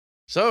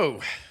So,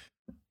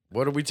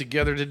 what are we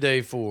together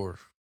today for?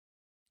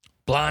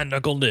 Blind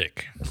Uncle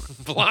Nick.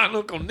 Blind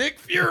Uncle Nick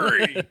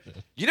Fury.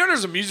 You know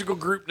there's a musical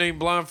group named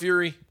Blind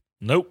Fury?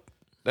 Nope.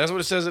 That's what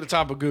it says at the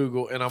top of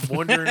Google, and I'm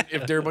wondering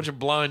if they're a bunch of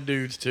blind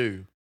dudes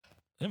too.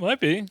 It might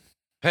be.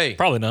 Hey,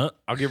 Probably not.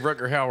 I'll give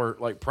Rutger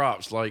Hauer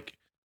props.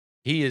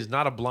 He is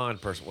not a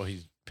blind person. Well,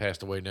 he's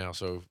passed away now,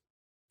 so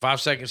 5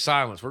 seconds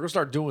silence. We're gonna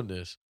start doing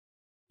this.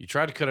 You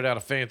tried to cut it out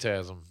of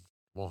Phantasm.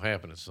 Won't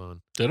happen,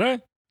 son. Did I?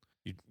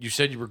 You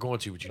said you were going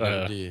to, but you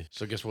never did.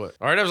 So guess what?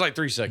 All right, that was like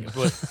 3 seconds.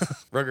 But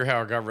Rutger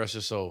Hauer, God rest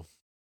his soul,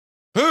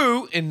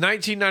 who in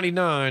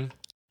 1999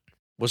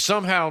 was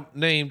somehow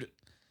named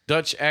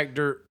Dutch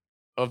Actor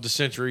of the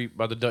Century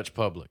by the Dutch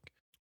public.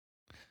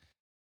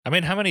 I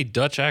mean, how many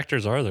Dutch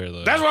actors are there,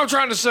 though? That's what I'm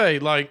trying to say.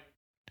 I'm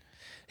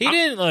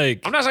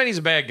not saying he's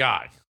a bad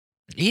guy.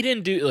 He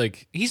didn't do,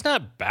 he's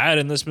not bad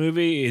in this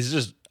movie. He's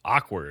just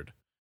awkward.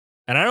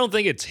 And I don't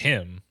think it's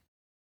him,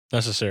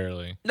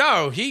 necessarily.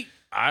 No,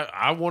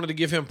 I wanted to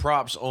give him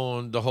props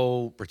on the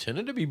whole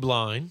pretending to be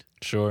blind.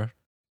 Sure.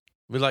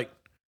 Be like,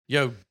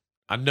 yo,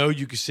 I know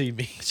you can see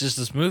me. It's just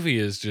this movie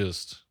is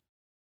just...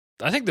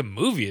 I think the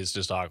movie is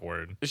just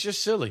awkward. It's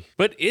just silly.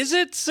 But is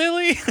it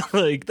silly?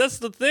 That's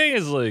the thing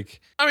is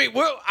I mean,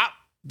 well,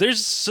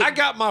 I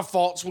got my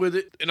faults with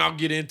it, and I'll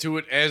get into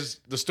it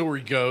as the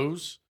story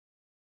goes.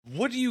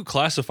 What do you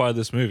classify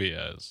this movie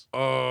as?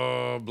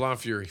 Blind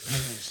Fury.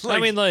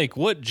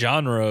 What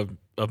genre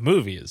of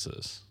movie is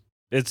this?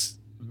 It's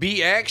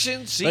B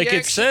action, C action?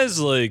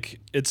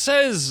 It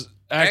says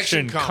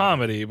action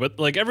comedy, but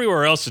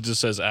everywhere else it just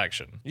says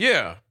action.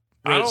 Yeah.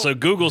 Right, so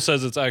Google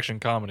says it's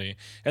action comedy,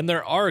 and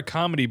there are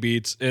comedy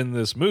beats in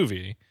this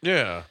movie.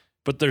 Yeah.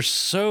 But they're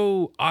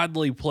so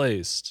oddly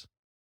placed.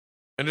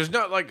 And there's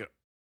not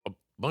a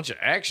bunch of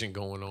action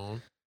going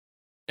on.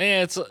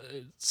 And it's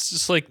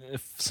just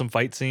some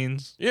fight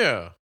scenes.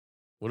 Yeah.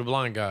 With a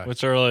blind guy.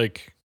 Which are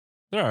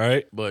they're all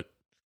right. But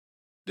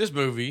this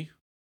movie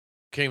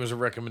came as a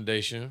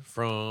recommendation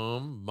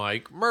from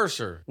Mike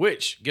Mercer,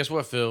 which, guess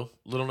what, Phil?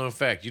 Little known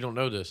fact. You don't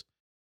know this.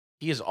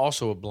 He is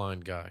also a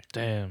blind guy.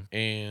 Damn.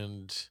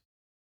 And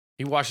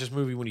he watched this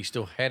movie when he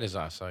still had his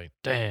eyesight.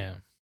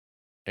 Damn.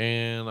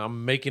 And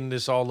I'm making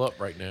this all up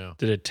right now.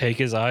 Did it take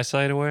his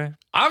eyesight away?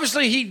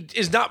 Obviously, he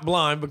is not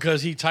blind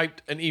because he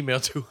typed an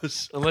email to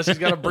us, unless he's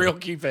got a Braille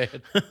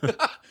keypad.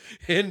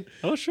 And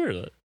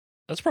sure.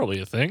 That's probably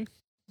a thing.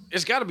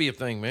 It's got to be a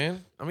thing,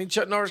 man. I mean,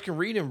 Chuck Norris can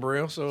read in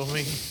Braille, so I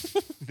mean...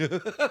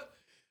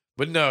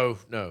 But no.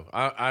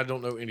 I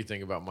don't know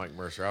anything about Mike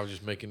Mercer. I was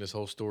just making this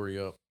whole story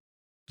up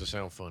to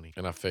sound funny,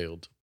 and I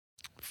failed.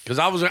 Because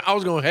I was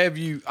going to have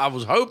you... I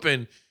was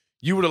hoping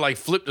you would have,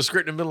 flipped the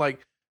script and been like,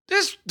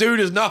 this dude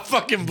is not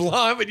fucking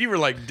blind, but you were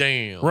like,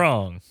 damn.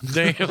 Wrong.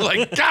 Damn,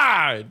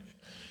 God.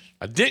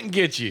 I didn't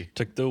get you.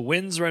 Took the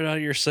winds right out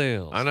of your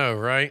sails. I know,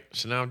 right?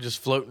 So now I'm just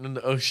floating in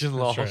the ocean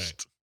lost.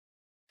 Right.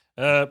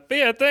 But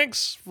yeah,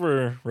 thanks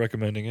for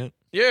recommending it.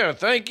 Yeah,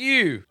 thank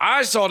you.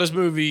 I saw this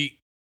movie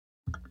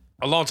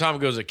a long time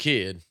ago as a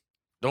kid.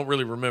 Don't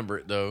really remember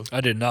it, though.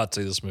 I did not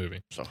see this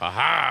movie. So,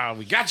 haha,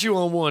 we got you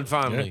on one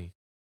finally.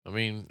 Yeah. I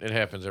mean, it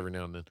happens every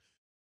now and then.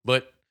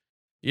 But,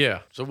 yeah.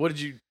 So what did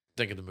you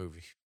think of the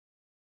movie?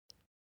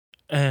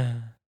 I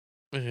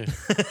mean,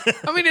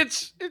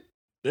 it's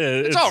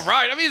all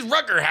right. I mean, it's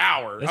Rutger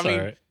Hauer. All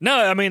right. No,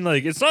 I mean,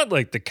 it's not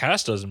the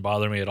cast doesn't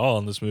bother me at all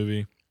in this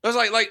movie. I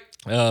was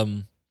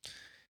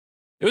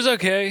it was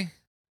okay.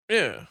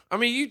 Yeah. I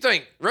mean, you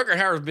think Rutger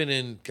Hauer's been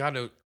in, I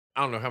don't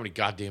know how many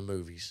goddamn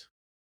movies.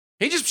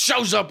 He just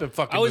shows up in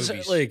fucking movies.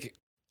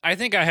 I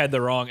think I had the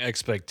wrong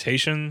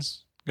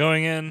expectations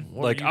going in.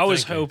 I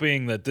was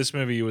hoping that this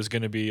movie was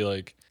going to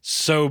be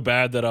so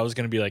bad that I was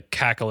going to be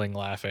cackling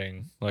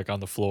laughing on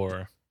the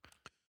floor.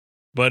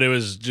 But it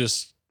was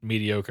just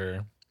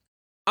mediocre.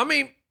 I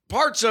mean,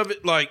 parts of it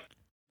I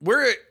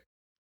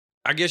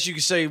guess you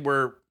could say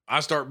where I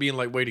start being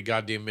wait a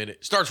goddamn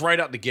minute. Starts right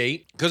out the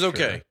gate. Because,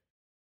 okay.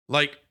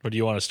 Sure. But do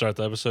you want to start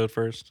the episode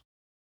first?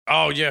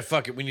 Oh, yeah,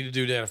 fuck it. We need to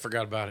do that. I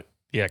forgot about it.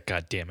 Yeah,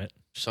 goddamn it.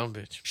 Son of a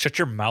bitch. Shut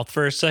your mouth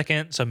for a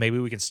second so maybe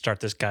we can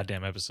start this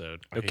goddamn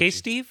episode. Okay,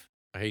 Steve?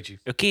 I hate you.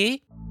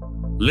 Okay?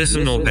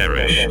 Listen or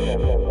perish.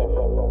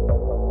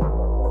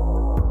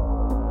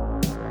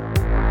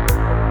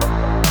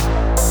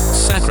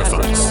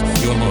 Sacrifice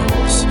your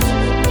morals.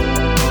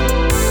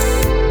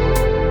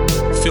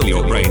 Fill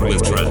your brain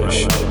with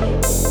trash.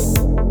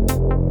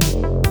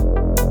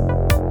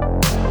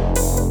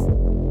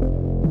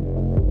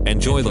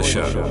 Enjoy the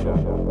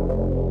show.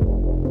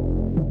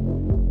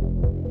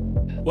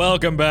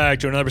 Welcome back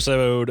to another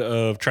episode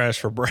of Trash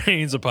for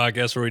Brains, a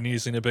podcast where we need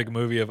to pick a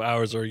movie of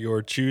ours or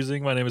your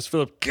choosing. My name is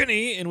Philip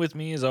Kinney, and with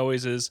me, as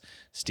always, is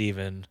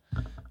Stephen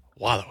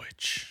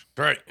Wallowich.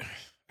 Right. I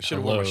should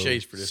have worn my Hello,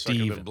 shades for this. So I could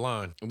have been Steven.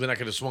 blind. And then I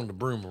could have swung the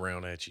broom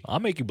around at you. I'll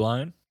make you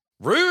blind.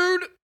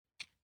 Rude.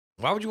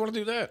 Why would you want to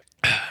do that?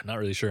 Not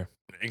really sure.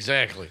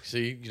 Exactly.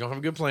 See, you don't have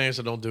a good plan,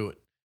 so don't do it.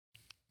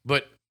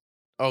 But,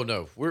 oh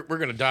no, we're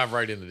going to dive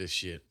right into this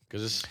shit.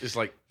 Because it's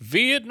like...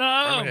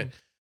 Vietnam!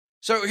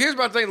 So here's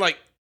my thing.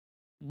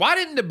 Why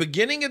didn't the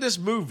beginning of this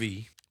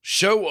movie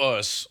show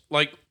us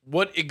like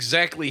what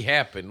exactly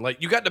happened.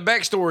 Like you got the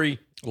backstory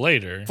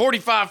later,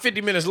 45,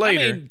 50 minutes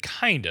later. I mean,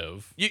 kind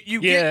of. You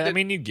Yeah, get I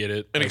mean, you get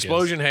it. an I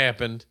explosion guess.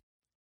 happened,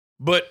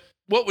 but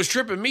what was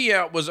tripping me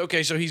out was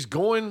okay. So he's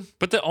going.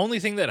 But the only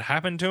thing that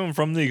happened to him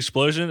from the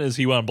explosion is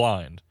he went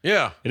blind.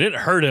 Yeah, It didn't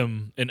hurt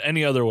him in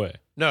any other way.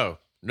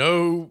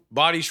 no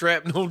body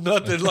shrapnel,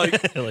 nothing. Like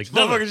Like this nothing.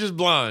 motherfucker's just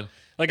blind.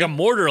 Like a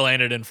mortar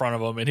landed in front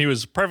of him, and he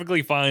was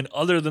perfectly fine,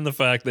 other than the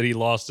fact that he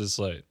lost his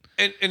sight.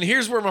 And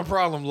here's where my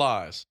problem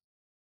lies.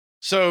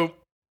 So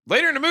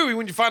later in the movie,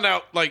 when you find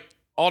out like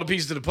all the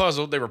pieces of the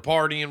puzzle, they were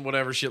partying,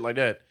 whatever, shit like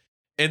that.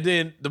 And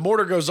then the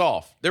mortar goes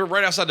off. They were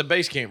right outside the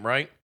base camp,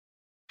 right?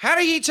 How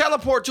did he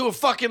teleport to a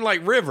fucking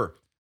like river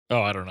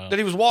Oh, I don't know. that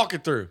he was walking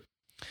through?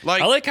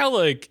 Like, I like how,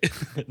 like,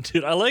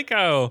 dude, I like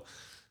how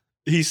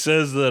he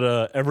says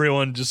that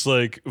everyone just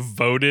like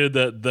voted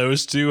that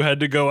those two had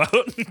to go out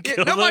and yeah,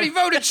 kill nobody them.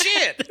 voted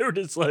shit. They were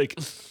just like,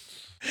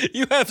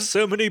 you have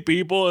so many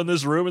people in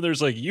this room, and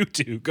there's like, you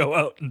two go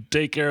out and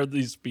take care of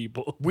these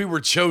people. We were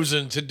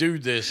chosen to do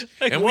this,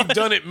 Like, and what? we've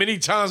done it many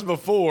times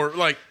before.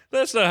 Like,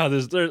 That's not how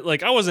this.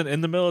 Like, I wasn't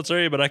in the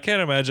military, but I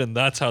can't imagine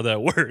that's how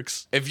that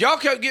works. if y'all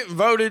kept getting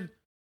voted,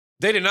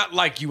 they did not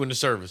like you in the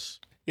service.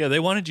 Yeah, they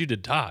wanted you to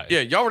die. Yeah,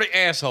 y'all were the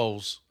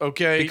assholes.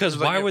 Okay, Because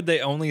It's like, why would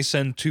they only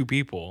send 2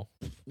 people?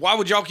 why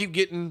would y'all keep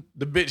getting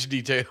the bitch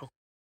detail?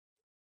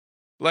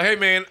 Like, hey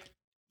man,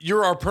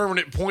 you're our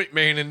permanent point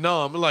man in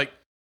Nam. Like,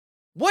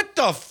 what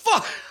the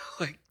fuck?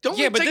 Like, don't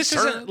we Yeah, but take this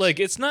turns? isn't like,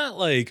 it's not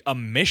like a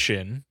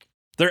mission.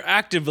 They're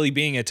actively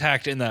being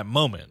attacked in that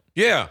moment.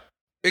 Yeah,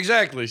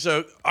 exactly.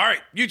 So, all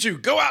right, you two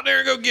go out there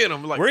and go get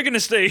them. Like, We're gonna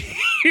stay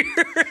here.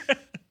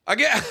 I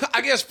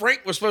guess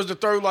Frank was supposed to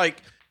throw like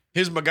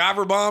his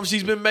MacGyver bombs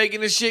he's been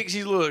making and shit. 'Cause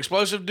he's a little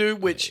explosive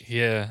dude. Which,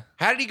 Yeah,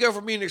 how did he go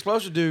from being an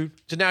explosive dude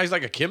to now he's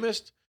like a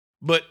chemist?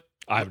 But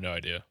I have no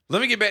idea.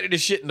 let me get back to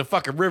this shit in the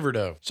fucking river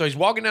though. So he's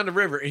walking down the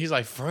river and he's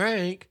like,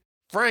 Frank,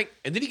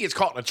 and then he gets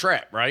caught in a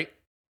trap, right?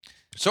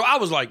 So I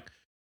was like,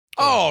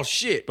 oh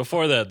shit.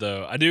 Before that,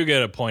 though, I do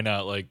gotta point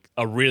out like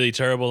a really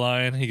terrible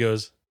line. He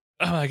goes,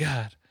 "Oh my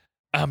god,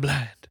 I'm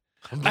blind.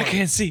 I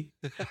can't see.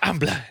 I'm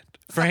blind."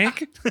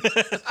 Frank,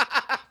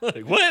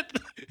 like what?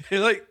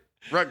 like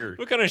Rutger.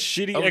 What kind of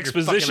shitty Open your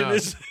exposition fucking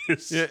is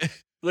this? Yeah.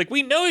 Like,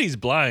 we know he's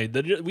blind.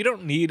 We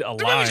don't need a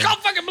The line. movie's called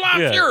fucking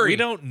Blind Yeah, Fury. we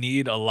don't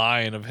need a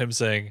line of him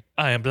saying,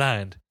 "I am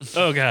blind.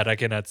 Oh God, I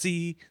cannot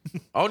see."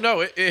 Oh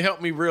no, it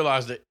helped me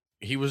realize that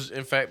he was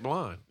in fact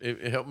blind.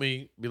 It helped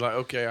me be like,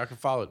 okay, I can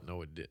follow it.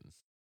 No, it didn't.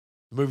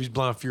 The movie's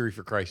Blind Fury,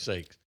 for Christ's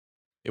sake.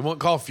 It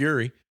wasn't called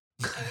Fury.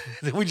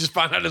 Then we just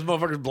find out this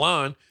motherfucker's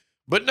blind.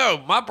 But no,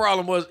 my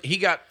problem was he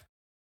got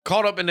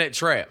caught up in that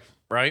trap,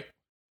 right?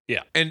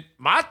 Yeah. And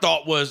my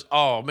thought was,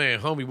 oh man,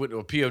 homie went to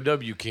a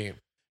POW camp.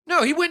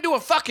 No, he went to a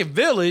fucking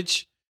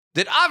village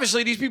that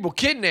obviously these people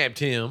kidnapped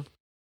him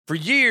for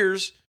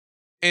years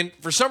and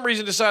for some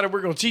reason decided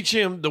we're going to teach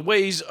him the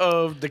ways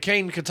of the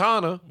Kane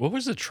katana. What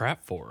was the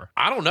trap for?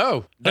 I don't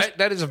know.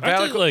 That is a I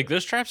valid. think, like,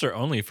 those traps are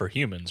only for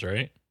humans,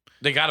 right?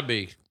 They got to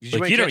be. You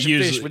Like, ain't you don't catching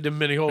fish usually- with them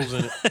many holes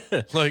in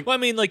it. Like, Well, I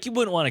mean, like, you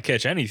wouldn't want to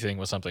catch anything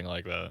with something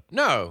like that.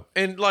 no.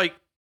 And like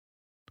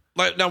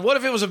now, what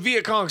if it was a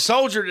Viet Cong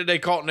soldier that they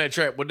caught in that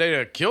trap? Would they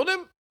have killed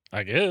him?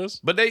 I guess.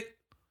 But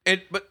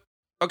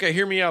okay,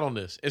 hear me out on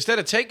this. Instead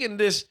of taking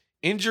this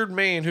injured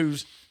man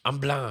who's I'm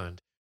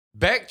blind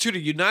back to the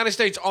United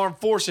States Armed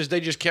Forces, they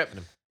just kept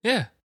him.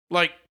 Yeah.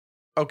 Like,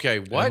 okay,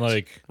 what? And,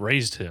 like,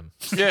 raised him.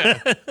 Yeah.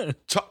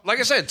 Like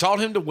I said, taught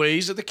him the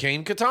ways of the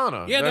Kane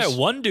katana. Yeah, That's- that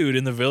one dude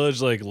in the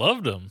village, like,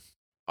 loved him.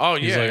 Oh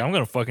He's yeah, like, I'm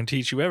going to fucking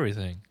teach you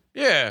everything.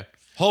 yeah.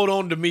 Hold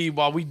on to me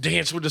while we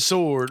dance with the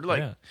sword. Like,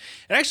 Yeah.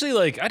 And actually,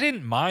 like, I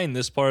didn't mind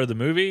this part of the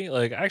movie.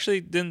 Like, I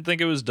actually didn't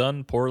think it was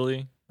done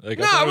poorly. Like,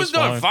 I no, thought it was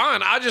done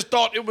fine. I just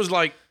thought it was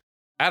like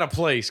out of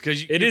place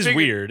because It is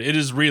weird. It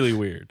is really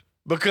weird.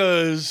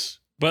 because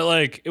But,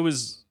 like, it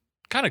was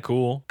kind of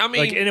cool. I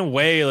mean- like, in a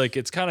way, like,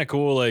 it's kind of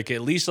cool. Like,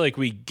 at least, like,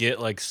 we get,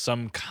 like,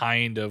 some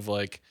kind of,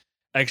 like,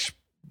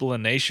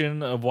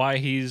 explanation of why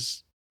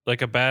he's,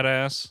 like, a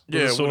badass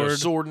with a sword. with a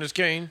sword and his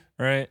cane.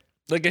 Right?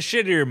 Like, a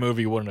shittier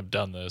movie wouldn't have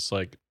done this.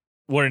 Like,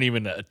 wouldn't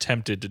even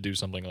attempted to do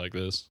something like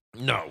this.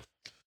 No,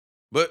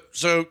 but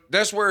so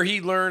that's where he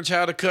learns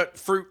how to cut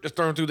fruit that's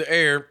thrown through the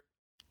air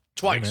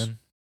twice. Hey, man.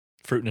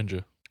 Fruit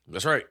Ninja.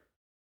 That's right.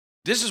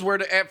 This is where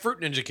the app Fruit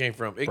Ninja came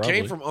from. It Probably.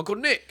 came from Uncle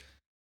Nick.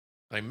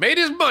 He made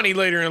his money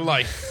later in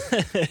life.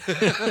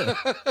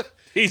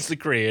 He's the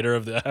creator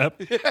of the app.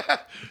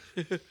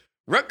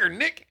 Rutger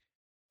Nick.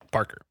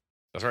 Parker.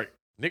 That's right.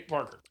 Nick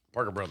Parker.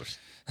 Parker Brothers.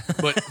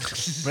 But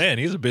Man,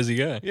 he's a busy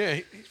guy. yeah,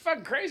 he's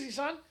fucking crazy,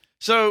 son.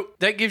 So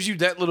that gives you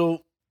that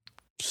little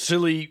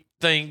silly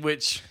thing,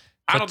 which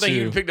I Cut don't think he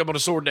to- even picked up on a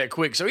sword that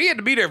quick. So he had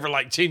to be there for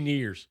like 10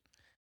 years.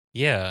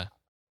 Yeah.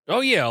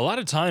 Oh, yeah. A lot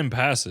of time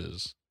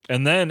passes.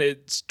 And then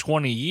it's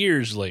 20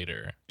 years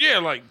later. Yeah,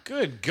 like,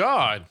 good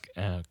God.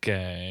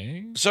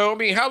 Okay. So, I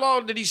mean, how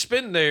long did he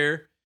spend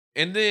there?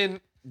 And then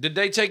did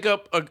they take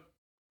up a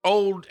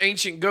old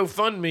ancient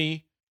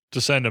GoFundMe? To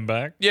send him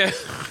back. Yeah,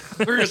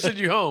 we're going to send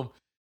you home.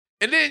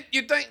 And then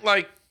you think,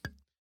 like,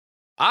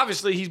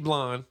 Obviously, he's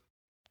blind.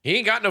 He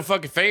ain't got no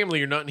fucking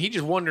family or nothing. He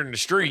just wandering the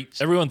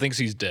streets. Everyone thinks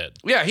he's dead.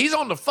 Yeah, he's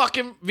on the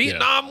fucking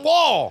Vietnam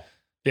Wall.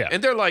 Yeah.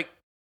 And they're like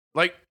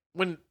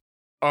when,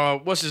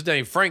 what's his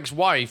name? Frank's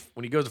wife,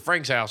 when he goes to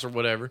Frank's house or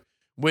whatever,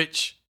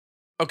 which,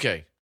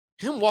 okay,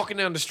 him walking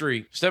down the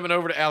street, stepping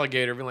over the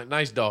alligator, being like,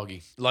 nice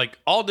doggy. Like,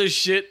 all this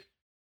shit,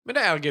 man,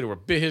 that alligator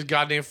would bit his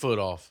goddamn foot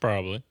off.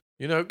 Probably.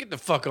 You know, get the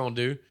fuck on,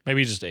 dude.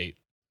 Maybe he just ate.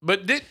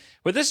 But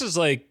this is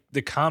like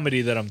the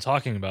comedy that I'm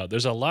talking about.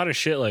 There's a lot of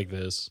shit like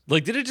this.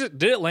 Like, did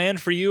it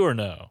land for you or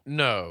no?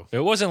 No. It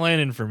wasn't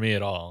landing for me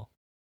at all.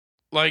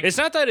 Like, It's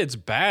not that it's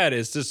bad.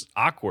 It's just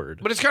awkward.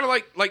 but it's kind of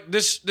like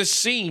this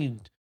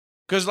scene,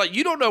 because like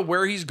you don't know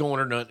where he's going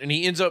or nothing, and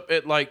he ends up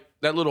at like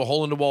that little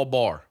hole in the wall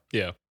bar.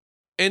 Yeah.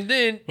 And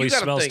then Well, you he got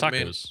to smells think, tacos.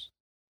 man,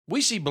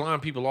 we see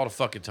blind people all the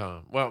fucking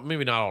time. Well,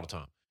 maybe not all the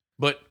time,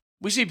 but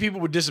we see people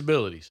with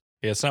disabilities.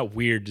 Yeah, it's not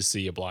weird to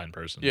see a blind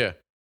person. Yeah.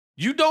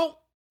 You don't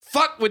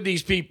fuck with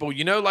these people,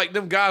 you know? Like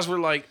them guys were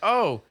like,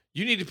 oh,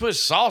 you need to put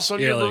sauce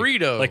on your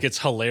burrito. Like it's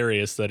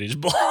hilarious that he's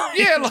blind.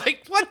 yeah,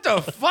 like what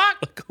the fuck?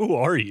 Like, who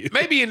are you?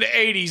 Maybe in the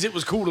 80s it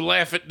was cool to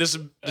laugh at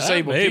disabled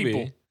maybe.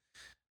 people.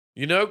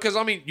 You know, because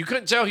I mean, you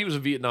couldn't tell he was a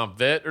Vietnam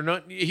vet or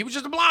nothing. He was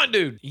just a blind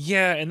dude.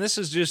 Yeah, and this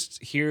is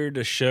just here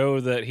to show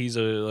that he's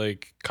a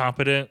like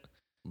competent.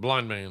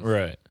 Blind man.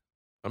 Right.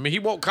 I mean, he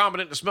wasn't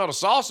competent to smell the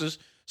sauces,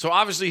 so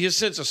obviously his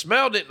sense of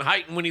smell didn't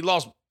heighten when he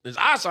lost his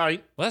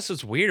eyesight. Well, that's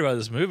what's weird about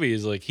this movie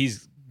is like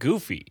he's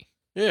goofy.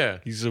 Yeah.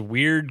 He's a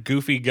weird,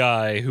 goofy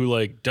guy who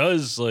like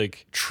does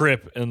like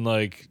trip and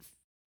like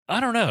I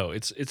don't know.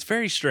 It's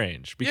very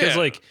strange because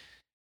Yeah. like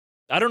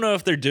I don't know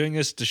if they're doing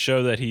this to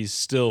show that he's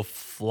still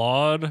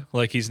flawed,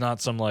 like he's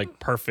not some like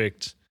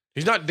perfect.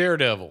 He's not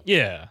Daredevil.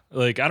 Yeah,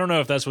 like I don't know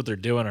if that's what they're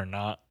doing or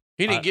not.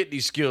 He didn't get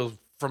these skills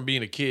from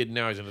being a kid, and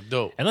now he's an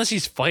adult. Unless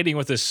he's fighting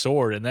with his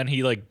sword and then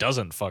he like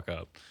doesn't fuck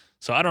up.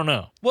 So I don't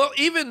know. Well,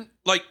 even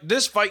like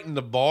this fight in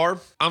the bar,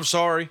 I'm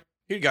sorry,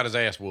 he got his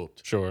ass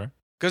whooped. Sure.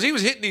 Because he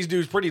was hitting these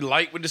dudes pretty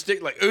light with the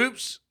stick, like,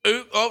 oops,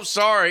 oh,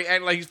 sorry,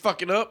 acting like he's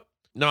fucking up.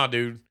 Nah,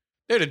 dude.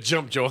 They'd have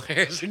jumped your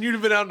ass and you'd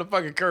have been out on the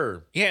fucking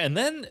curb. Yeah, and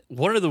then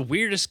one of the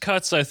weirdest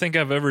cuts I think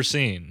I've ever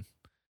seen.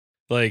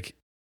 Like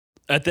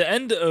at the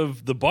end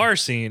of the bar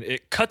scene,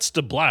 it cuts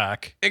to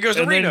black. It goes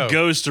to and Reno. then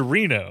goes to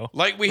Reno.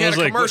 Like we I had was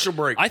a like, commercial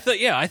break. I thought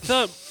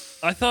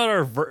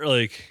our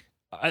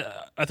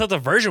I thought the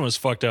version was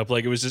fucked up.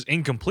 Like it was just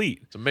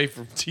incomplete It's a made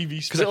from TV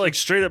because special. it like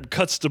straight up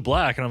cuts to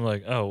black, and I'm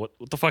like, oh,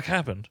 what the fuck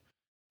happened?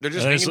 They're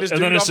just And hanging this then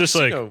dude it's off just a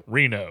like casino.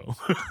 Reno,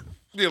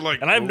 Yeah,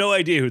 like, and I have no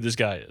idea who this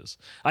guy is.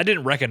 I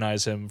didn't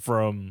recognize him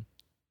from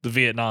the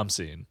Vietnam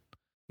scene.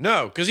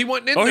 No, because he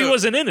wasn't in Oh, he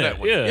wasn't in that it.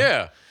 one. Yeah.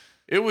 Yeah.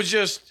 It was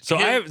just So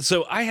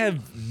him. I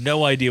have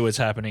no idea what's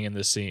happening in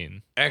this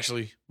scene.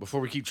 Actually, before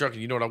we keep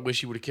trucking, you know what I wish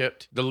he would have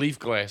kept? The leaf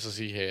glasses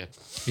he had.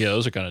 Yeah,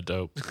 those are kind of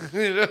dope.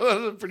 That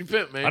was pretty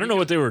pimp, man. I don't know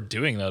what they were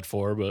doing that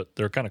for, but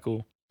they're kind of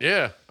cool.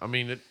 Yeah, I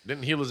mean, it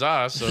didn't heal his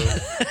eyes, so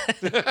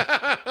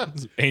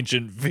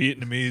Ancient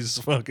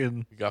Vietnamese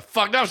fucking he got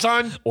fucked up,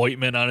 son.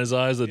 ointment on his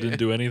eyes that didn't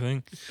do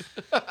anything.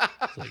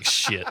 It's like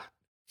shit.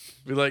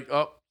 Be like,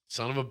 oh,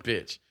 son of a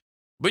bitch.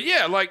 But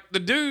yeah, like the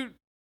dude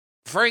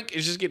Frank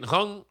is just getting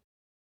hung.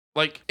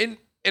 Like, and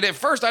at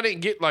first I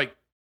didn't get like,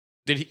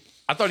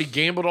 I thought he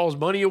gambled all his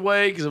money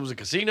away because it was a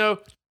casino.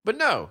 But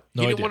no,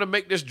 No he didn't idea. want to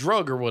make this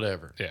drug or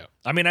whatever. Yeah.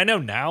 I mean, I know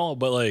now,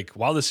 but like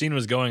while the scene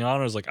was going on,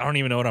 I was like, I don't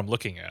even know what I'm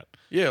looking at.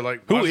 Yeah,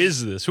 like Who why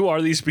is this? Who are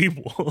these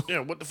people? Yeah,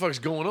 what the fuck's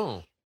going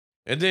on?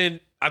 And then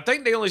I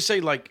think they only say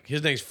like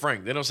his name's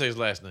Frank. They don't say his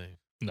last name.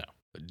 No.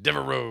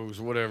 Devereaux,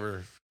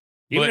 whatever.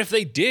 Even But- if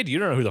they did, you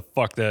don't know who the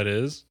fuck that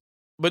is.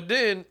 But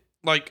then,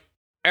 like,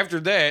 after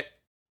that,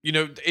 you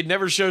know, it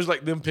never shows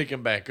like them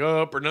picking back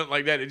up or nothing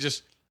like that. It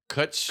just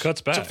cuts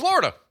Cuts back. to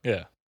Florida.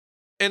 Yeah.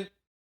 And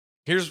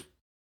here's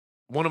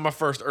one of my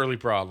first early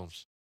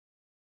problems.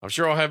 I'm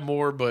sure I'll have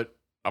more, but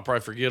I'll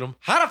probably forget them.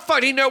 How the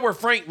fuck did he know where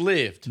Frank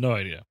lived? No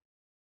idea.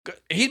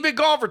 He'd been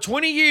gone for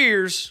 20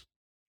 years.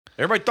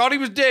 Everybody thought he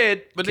was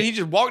dead, but then he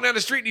just walked down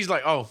the street and he's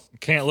like, oh,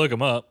 Can't look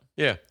him up.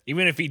 yeah,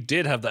 Even if he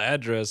did have the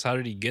address, how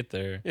did he get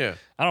there? yeah.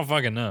 I don't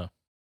fucking know.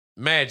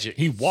 Magic.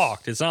 He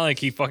walked. It's not like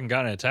he fucking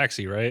got in a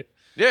taxi, right?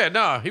 Yeah,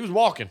 nah, he was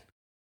walking.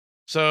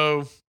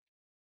 So,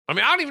 I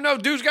mean, I don't even know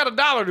if dude's got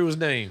 $1 to his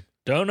name.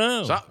 Don't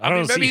know. So, I don't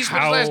mean, maybe see he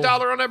spent how. his last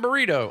dollar on that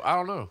burrito. I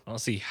don't know. I don't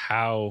see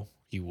how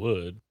he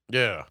would.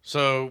 Yeah.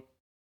 So,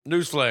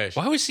 newsflash.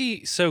 Why was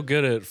he so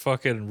good at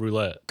fucking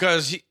roulette?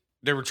 Because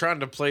they were trying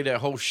to play that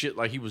whole shit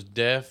like he was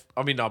deaf.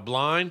 I mean, not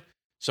blind.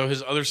 So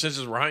his other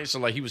senses were heightened. So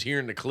like he was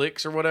hearing the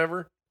clicks or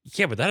whatever.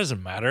 Yeah, but that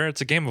doesn't matter.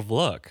 It's a game of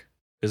luck,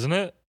 isn't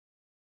it?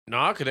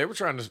 Nah, because they were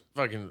trying to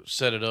fucking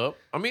set it up.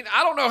 I mean,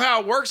 I don't know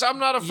how it works. I'm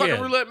not a fucking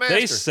roulette master.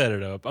 They set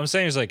it up. I'm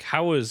saying it's like,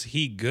 how was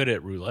he good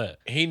at roulette?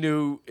 He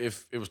knew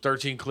if it was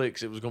 13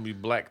 clicks, it was going to be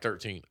black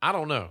 13. I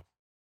don't know.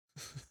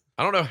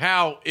 I don't know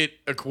how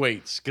it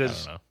equates I don't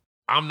because know.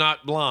 I'm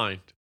not blind.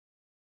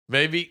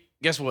 Maybe,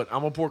 guess what?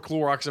 I'm going to pour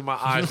Clorox in my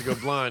eyes to go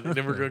blind, and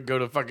then we're going to go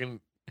to fucking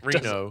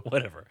Reno.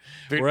 Whatever.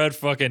 Big- We're at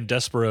fucking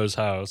Despero's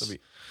house.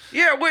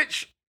 Yeah,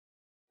 which,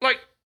 like,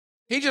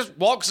 he just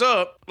walks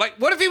up. Like,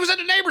 what if he was at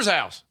the neighbor's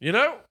house? You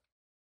know?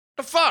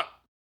 The fuck?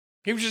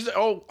 He was just at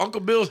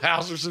Uncle Bill's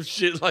house or some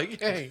shit. Like,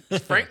 hey,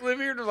 does Frank live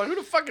here? They're like, who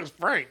the fuck is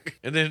Frank?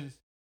 And then,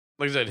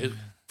 like I said,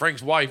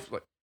 Frank's wife,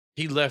 like,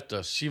 he left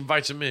us. She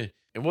invites him in.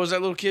 And what was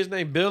that little kid's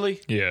name?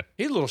 Billy? Yeah.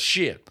 He's a little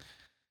shit.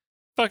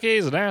 Fuck,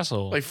 he's an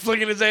asshole. Like,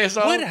 flicking his ass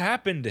off. What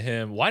happened to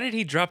him? Why did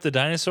he drop the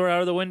dinosaur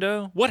out of the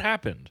window? What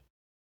happened?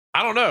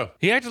 I don't know.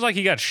 He acted like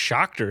he got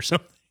shocked or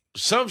something.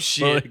 Some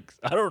shit. Like,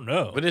 I don't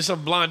know. But then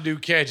some blind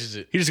dude catches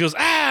it He just goes,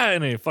 ah,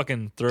 and he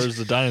fucking throws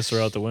the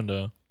dinosaur out the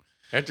window.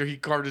 after he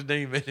carved his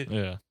name in it.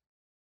 Yeah.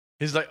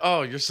 He's like,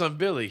 oh, your son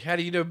Billy. How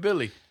do you know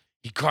Billy?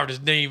 He carved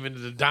his name into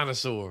the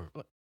dinosaur.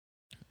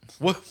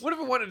 What if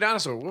it wasn't a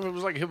dinosaur? What if it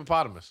was like a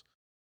hippopotamus?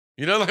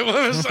 You know, like, what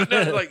if it was something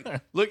else?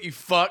 Like, look, you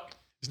fuck.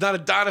 It's not a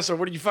dinosaur.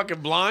 What are you, fucking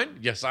blind?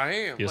 Yes, I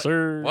am. Yes, Like,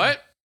 sir.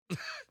 What?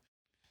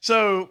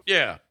 So,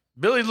 yeah,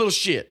 Billy's a little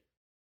shit.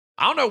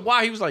 I don't know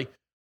why he was like,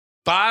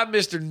 bye,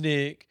 Mr.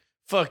 Nick.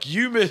 Fuck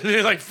you,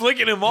 Mr. Like,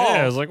 flicking him off.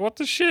 Yeah, I was like, what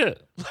the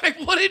shit? Like,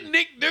 what did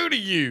Nick do to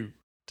you?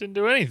 Didn't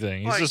do anything.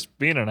 He's Like- just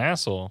being an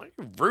asshole. Like,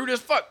 you're rude as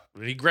fuck.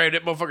 And he grabbed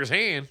that motherfucker's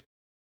hand.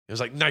 It was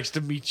like, nice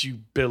to meet you,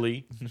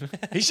 Billy.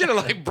 He should have,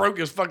 like, broke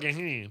his fucking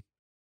hand.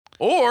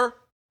 Or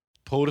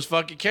pulled his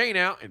fucking cane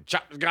out and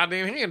chopped his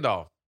goddamn hand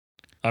off.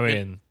 I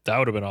mean, that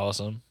would have been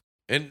awesome.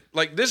 And,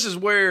 like, this is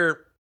where,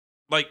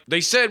 like,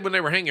 they said when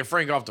they were hanging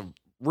Frank off the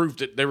roof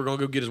that they were going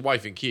to go get his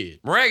wife and kid.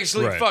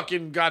 Miraculously, Right.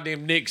 fucking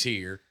goddamn Nick's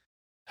here.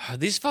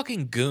 These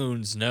fucking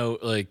goons know,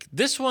 like,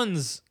 this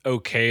one's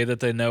okay that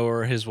they know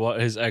where his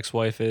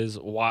ex-wife is.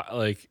 Why,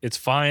 like, it's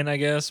fine, I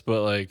guess,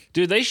 but, like,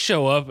 dude, they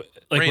show up, like,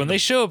 when Random. they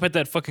show up at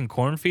that fucking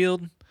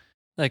cornfield,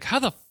 like, how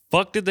the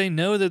fuck did they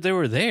know that they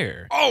were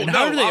there? Oh, And no,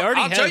 how do they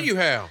already I'll tell you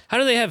how. How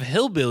do they have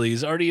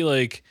hillbillies already,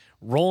 like,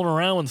 rolling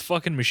around with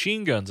fucking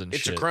machine guns and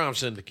It's shit? a crime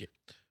syndicate.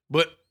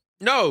 But,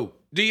 no,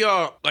 the,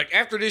 like,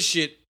 after this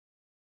shit,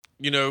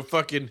 you know,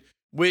 fucking,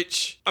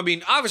 which, I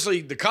mean, obviously,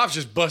 the cops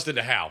just busted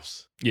the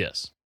house.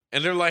 Yes.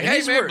 And they're like, And hey,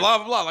 these man, were- blah,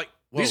 blah, blah. Like,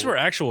 These whoa. were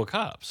actual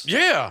cops.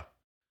 Yeah.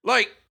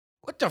 Like,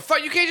 what the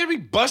fuck? You can't just be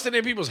busting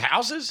in people's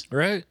houses.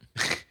 Right?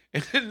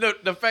 And then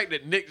the fact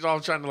that Nick's all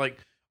trying to, like,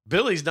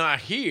 Billy's not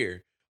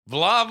here.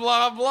 Blah,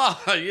 blah,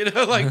 blah. You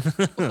know, like,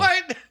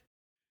 what?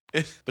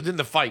 But then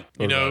the fight,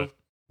 you What know, about it?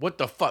 what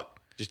the fuck?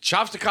 Just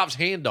chops the cop's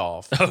hand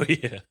off. Oh,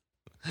 yeah.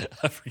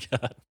 I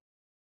forgot.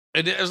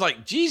 And then it was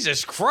like,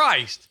 Jesus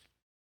Christ.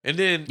 And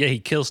then, Yeah, he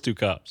kills 2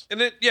 cops. and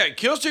then, yeah, it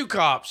kills 2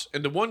 cops,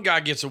 and the one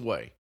guy gets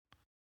away.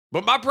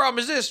 But my problem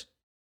is this.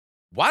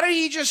 Why did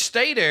he just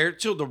stay there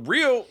till the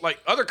real, like,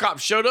 other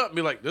cops showed up and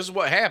be like, this is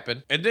what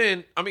happened? And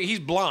then, I mean, he's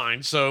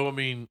blind, so, I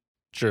mean,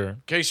 Sure.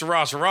 que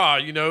sera,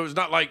 you know, it's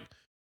not like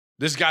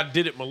this guy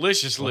did it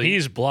maliciously. Well,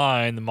 he's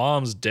blind. The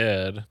mom's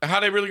dead.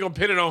 How they really gonna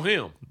pin it on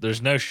him?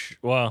 There's no,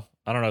 well,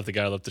 I don't know if the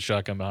guy left the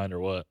shotgun behind or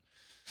what.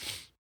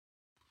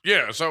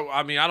 Yeah, so,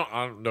 I mean, I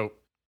don't know.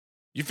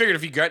 You figured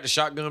if he got the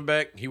shotgun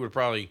back, he would have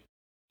probably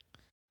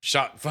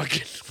shot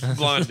fucking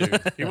blind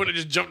dude. He would have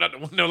just jumped out the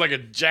window like a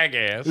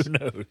jackass. Who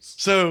knows?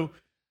 So,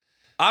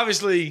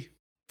 obviously,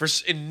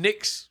 in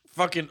Nick's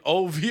fucking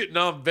old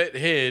Vietnam vet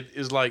head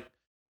is like,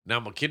 now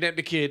I'm gonna kidnap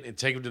the kid and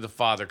take him to the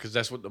father because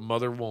that's what the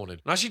mother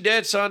wanted. Now she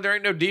dead, son. There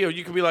ain't no deal.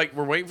 You can be like,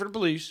 we're waiting for the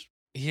police.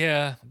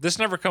 Yeah, this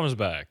never comes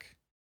back.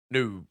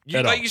 No,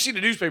 At all. you see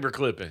the newspaper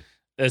clipping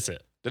That's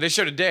it. that they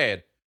showed the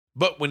dad.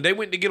 But when they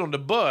went to get on the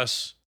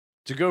bus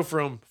to go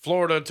from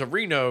Florida to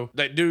Reno,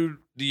 that dude,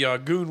 the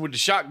goon with the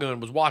shotgun,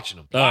 was watching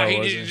him. Oh, He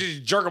was didn't he?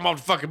 just jerk him off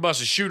the fucking bus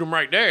and shoot him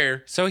right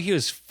there. So he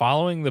was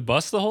following the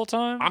bus the whole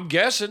time? I'm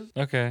guessing.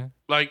 Okay.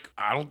 Like,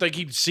 I don't think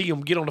he'd see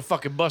him get on the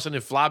fucking bus and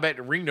then fly back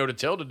to Reno to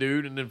tell the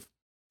dude and then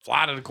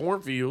fly to the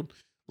cornfield.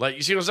 Like,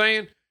 you see what I'm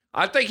saying?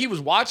 I think he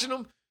was watching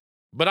them,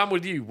 but I'm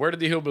with you. Where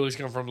did the hillbillies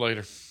come from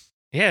later?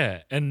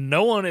 Yeah, and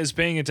no one is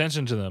paying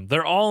attention to them.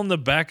 They're all in the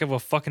back of a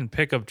fucking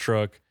pickup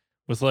truck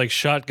with like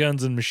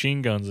shotguns and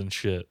machine guns and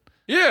shit.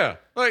 Yeah.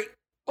 Like,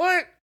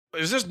 what?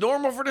 Is this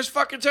normal for this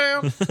fucking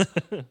town?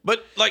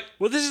 But, like,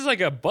 Well, this is like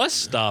a bus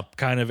stop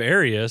kind of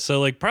area, so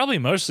like probably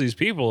most of these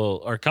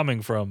people are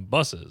coming from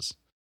buses.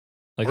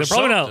 Like Or they're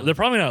something.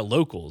 probably not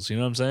locals, you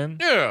know what I'm saying?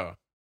 yeah.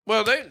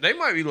 Well, they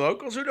might be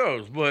locals. Who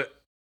knows? But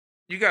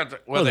you got the,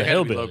 well, Oh, they the had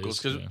to be hillbillies, locals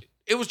because yeah.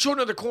 it was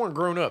children of the corn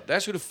grown up.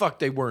 That's who the fuck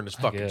they were in this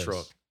I fucking guess.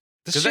 truck.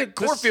 This Because that shit-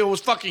 cornfield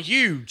was fucking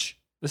huge.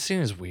 This scene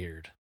is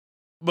weird.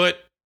 But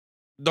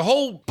the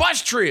whole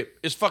bus trip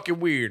is fucking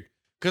weird.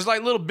 Because,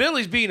 like, little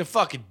Billy's being a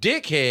fucking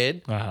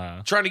dickhead,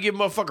 Uh-huh. trying to give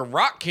motherfucking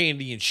rock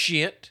candy and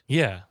shit.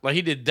 Yeah. Like,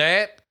 he did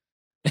that.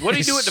 What did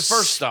he do at the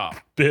first stop?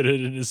 Spit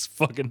it in his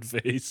fucking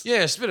face.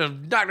 Yeah, spit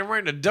him, knocked him right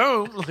in the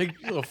dome. Like,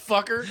 you little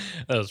fucker.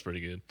 That was pretty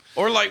good.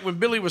 Or, like, when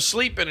Billy was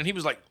sleeping and he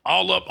was, like,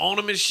 all up on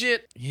him and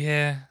shit.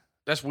 Yeah.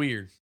 That's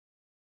weird.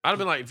 I'd have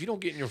been like, if you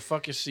don't get in your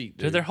fucking seat,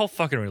 dude. Dude, their whole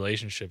fucking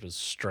relationship is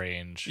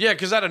strange. Yeah,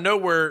 because out of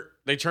nowhere,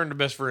 they turned to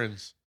best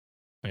friends.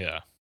 Yeah.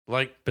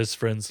 Like, Best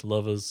friends,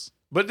 lovers.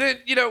 but then,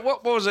 you know,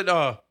 what was it?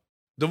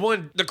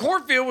 The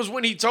cornfield was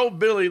when he told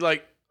Billy,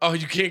 like, oh,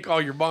 you can't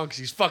call your mom because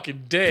he's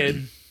fucking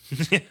dead.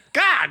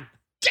 God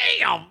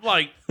damn.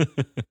 Like,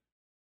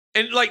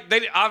 And like they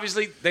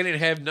didn't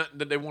have nothing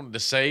that they wanted to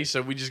say,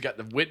 so we just got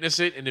to witness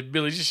it. And then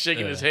Billy's just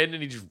shaking his head, and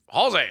then he just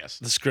hauls ass.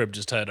 The script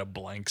just had a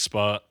blank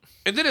spot.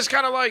 And then it's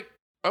kind of like,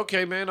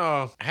 okay, man,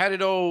 how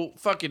did old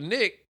fucking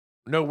Nick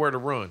know where to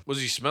run?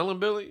 Was he smelling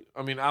Billy?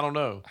 I mean, I don't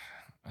know.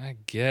 I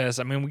guess.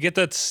 I mean, we get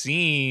that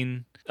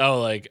scene. Oh,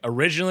 like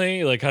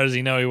originally, like how does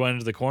he know he went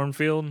into the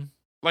cornfield?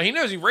 Like he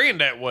knows he ran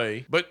that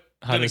way, but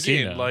How then does he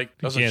again, know? like He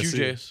that's a can't huge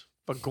see. ass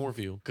fucking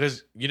cornfield.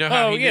 Because you know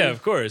how Oh he yeah, knew?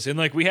 of course. And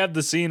like we have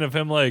the scene of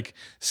him like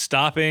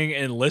stopping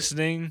and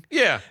listening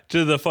Yeah.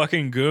 to the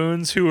fucking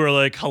goons who are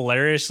like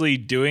hilariously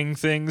doing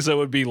things that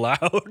would be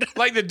loud.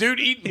 Like the dude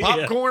eating Yeah.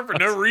 popcorn for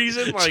no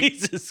reason. Like,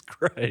 Jesus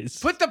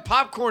Christ. put the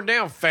popcorn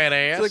down, fat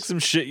ass. It's like some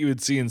shit you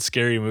would see in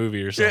Scary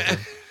Movie or something.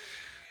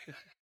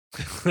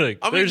 Like,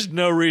 I mean- there's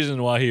no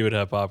reason why he would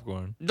have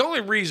popcorn. The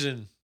only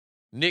reason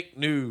Nick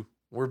knew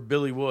where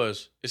Billy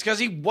was is because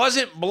he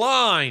wasn't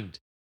blind.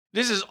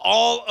 This is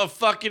all a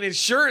fucking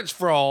insurance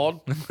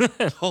fraud.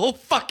 The whole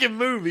fucking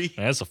movie.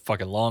 Man, that's a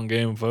fucking long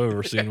game if I've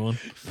ever seen one.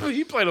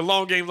 He played a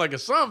long game like a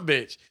son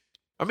bitch.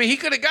 I mean, he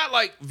could have got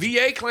like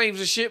VA claims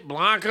and shit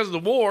blind because of the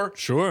war,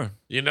 Sure.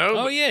 you know?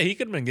 Oh yeah, he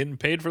could have been getting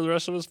paid for the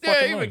rest of his Yeah,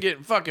 fucking he life. been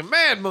getting fucking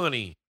mad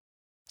money.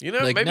 You know,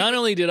 Like, maybe. not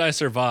only did I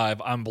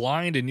survive, I'm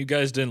blind and you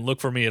guys didn't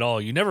look for me at all.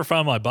 You never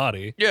found my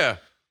body. Yeah.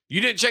 You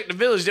didn't check the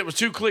village that was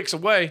 2 clicks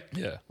away.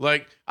 Yeah.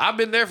 Like, I've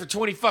been there for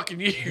 20 fucking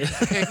years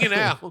hanging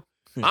out.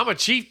 I'm a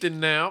chieftain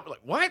now.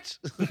 Like, what?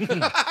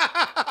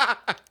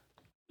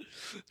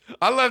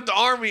 I left the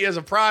army as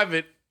a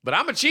private, but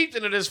I'm a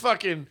chieftain of this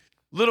fucking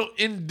little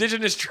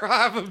indigenous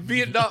tribe of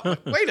Vietnam.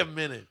 Like, wait a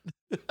minute.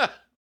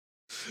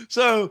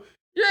 So,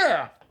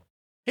 yeah.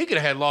 He could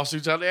have had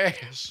lawsuits out the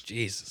ass.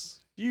 Jesus.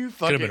 You Could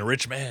fucking. have been a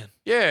rich man.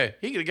 Yeah.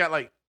 He could have got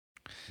like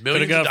Could have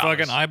millions got of dollars.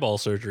 fucking eyeball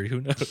surgery.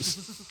 Who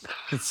knows?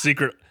 It's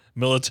secret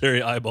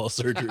military eyeball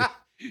surgery.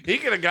 He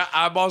could have got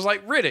eyeballs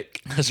like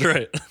Riddick. That's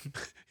right.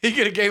 He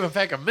could have gave a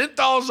pack of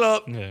menthols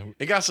up Yeah.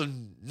 and got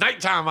some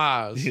nighttime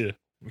eyes. Yeah.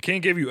 We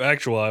can't give you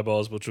actual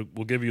eyeballs, but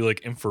we'll give you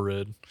like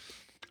infrared.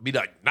 Be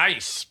like,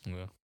 nice.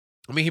 Yeah.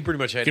 I mean, he pretty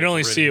much had. You can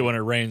only infrared see it anyway. when it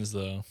rains,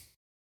 though.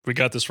 We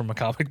got this from a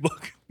comic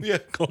book Yeah.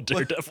 called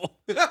Daredevil.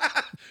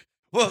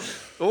 Well,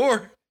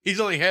 or he's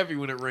only happy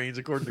when it rains,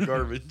 according to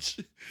Garbage.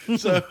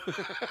 So,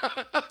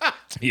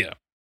 Yeah.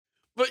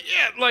 but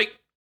yeah, like,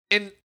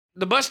 and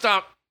the bus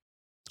stop,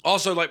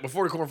 also like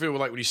before the cornfield,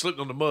 like when he slipped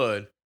on the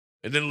mud,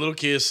 and then a little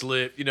kid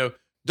slipped. You know,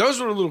 those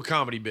were the little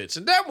comedy bits,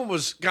 and that one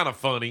was kind of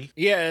funny.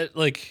 Yeah,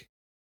 like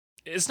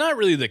it's not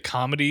really the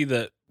comedy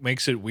that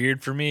makes it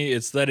weird for me.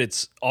 It's that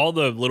it's all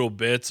the little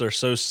bits are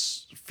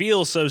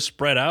feel so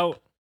spread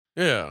out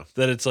Yeah,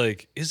 that it's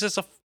like, is this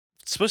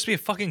supposed to be a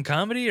fucking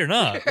comedy or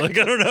not? Like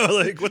I don't know.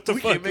 Like what the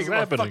we fuck can't make is up our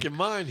happening? fucking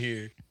mind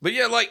here. But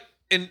yeah, like,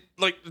 and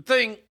like the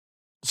thing.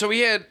 So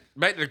he had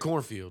back to the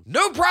cornfield.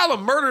 No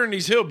problem murdering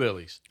these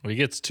hillbillies. Well, he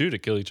gets 2 to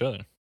kill each other.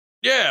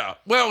 Yeah.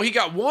 Well, he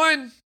got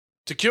 1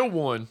 to kill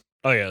 1,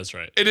 Oh yeah, that's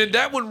right. and then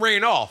that one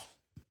ran off.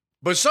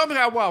 But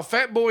somehow, while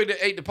Fat Boy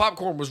that ate the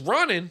popcorn was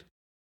running,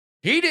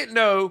 he didn't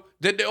know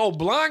that the old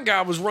blind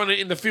guy was running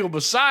in the field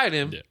beside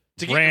him Yeah.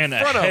 to get Ran in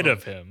front ahead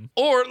of him. of him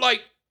Or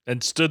like,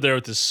 and stood there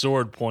with his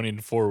sword pointing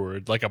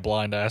forward like a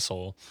blind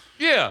asshole.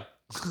 yeah,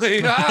 like,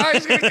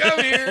 he's gonna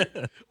come here.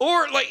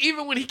 Or like,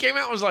 even when he came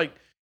out, was like,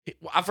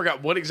 I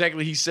forgot what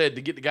exactly he said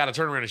to get the guy to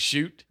turn around and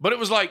shoot. But it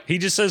was like, He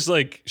just says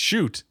like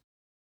shoot.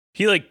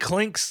 He like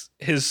clinks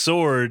his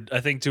sword, I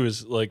think, to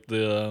his like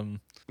the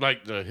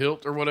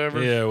hilt or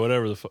whatever. yeah,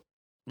 whatever the fuck.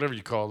 Whatever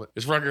you call it.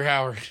 It's Rucker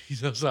Howard.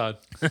 He's outside.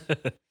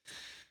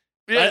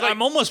 Yeah, like,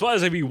 I'm almost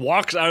positive he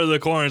walks out of the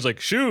corner and is like,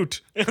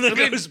 shoot. And then and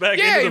then- goes back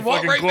yeah, into he the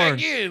walked fucking right corn.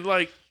 back in.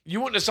 Like, you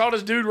wouldn't have saw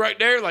this dude right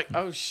there. Like,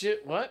 oh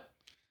shit, what?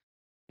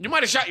 You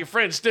might have shot your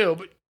friend still,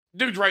 but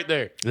dude's right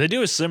there. They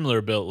do a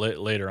similar build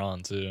later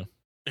on, too.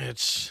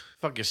 It's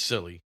fucking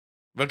silly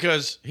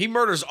because he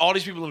murders all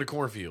these people in the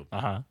cornfield,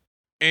 Uh-huh.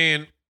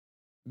 and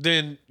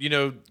then you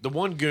know the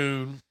one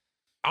goon.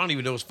 I don't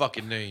even know his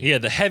fucking name. Yeah,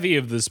 the heavy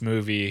of this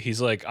movie, he's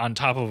like on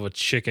top of a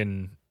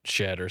chicken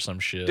shed or some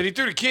shit. That he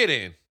threw the kid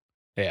in.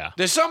 Yeah.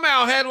 That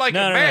somehow had like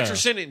No, a no,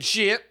 mattress in it and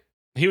shit.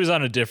 He was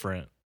on a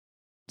different.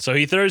 So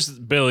he throws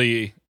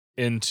Billy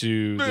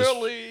into this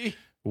Billy.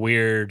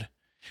 weird.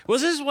 Well,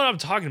 this is what I'm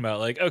talking about.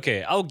 Like,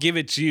 okay, I'll give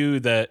it to you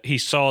that he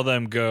saw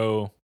them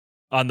go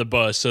on the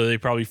bus, so they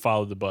probably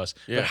followed the bus.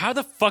 Yeah. But how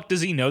the fuck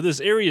does he know this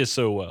area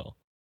so well?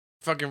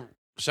 Fucking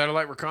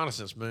satellite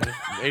reconnaissance, man.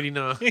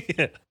 89.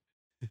 Yeah.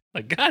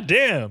 Like,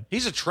 goddamn.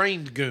 He's a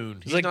trained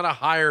goon. He's like- not a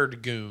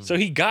hired goon. So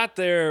he got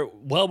there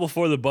well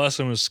before the bus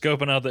and was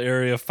scoping out the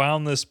area,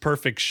 found this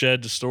perfect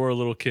shed to store a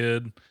little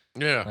kid.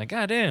 yeah. Like,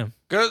 goddamn.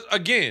 Because,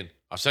 again,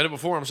 I've said it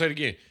before, I'm going to say it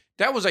again.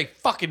 That was a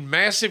fucking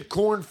massive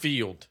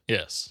cornfield,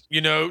 Yes.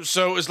 you know?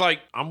 So it's like,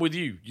 I'm with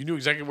you. You knew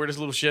exactly where this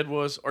little shed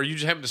was, or you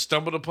just happened to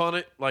stumble upon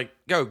it. Like,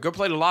 go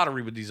play the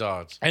lottery with these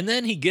odds. And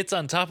then he gets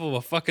on top of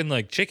a fucking,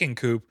 like, chicken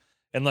coop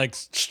and, like,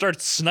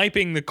 starts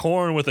sniping the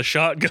corn with a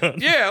shotgun.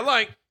 Yeah,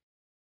 like,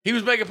 he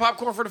was making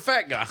popcorn for the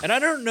fat guy. And I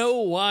don't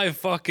know why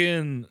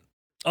fucking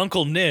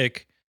Uncle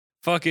Nick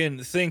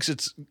fucking thinks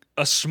it's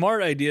a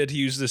smart idea to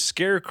use the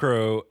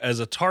scarecrow as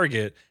a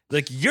target.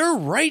 Like, you're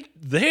right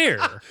there.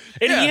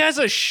 And Yeah. he has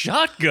a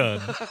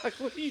shotgun. Like,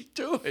 what are you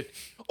doing?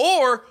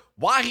 Or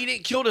why he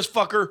didn't kill this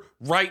fucker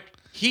right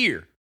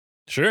here.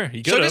 Sure,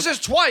 he could So have. this is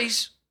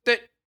twice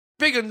that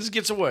Biggins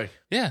gets away.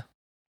 Yeah.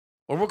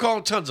 Or we'll call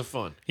it tons of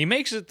fun. He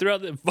makes it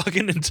throughout the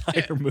fucking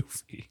entire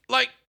movie.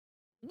 Like,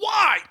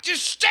 why?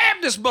 Just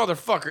stab this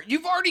motherfucker.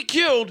 You've already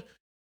killed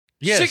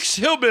Yes. 6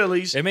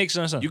 hillbillies. It makes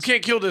no sense. You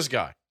can't kill this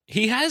guy.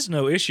 He has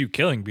no issue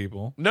killing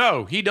people.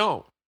 No, he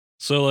don't.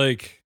 So,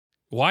 like,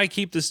 why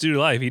keep this dude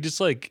alive? He just,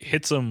 like,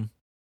 hits him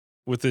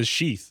with his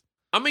sheath.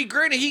 I mean,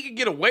 granted, he could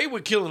get away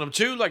with killing them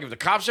too. Like if the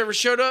cops ever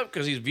showed up,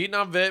 because he's a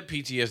Vietnam vet,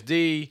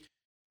 PTSD,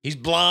 he's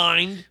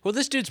blind. Well,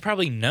 this dude's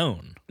probably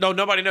known. No,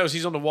 nobody knows.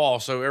 He's on the wall,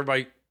 so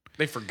everybody,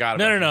 they forgot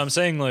about No, him. I'm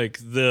saying, like,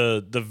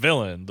 the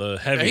villain, the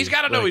heavy. Yeah, he's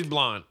got to know like, he's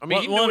blind. I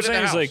mean, he knew what I'm it in the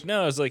saying is, house. like,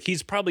 no, it's like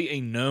he's probably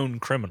a known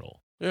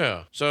criminal.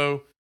 Yeah,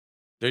 so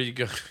there you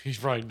go. He's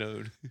probably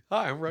known.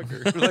 Hi, I'm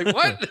Rucker. Like,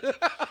 what?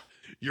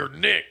 You're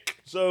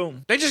Nick. So,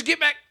 They just get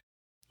back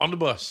on the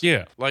bus.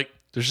 yeah, Like,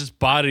 there's just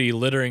body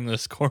littering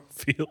this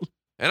cornfield.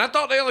 and I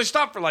thought they only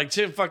stopped for like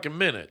 10 fucking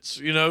minutes,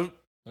 you know?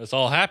 That's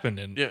all happened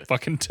in Yeah.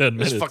 fucking 10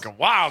 minutes. It's fucking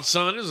wild,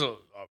 son. This is a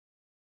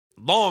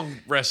long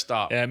rest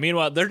stop. Yeah,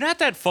 meanwhile, they're not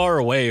that far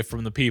away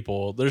from the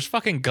people. There's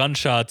fucking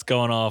gunshots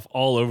going off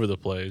all over the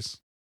place.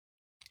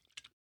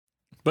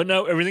 But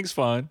no, everything's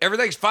fine.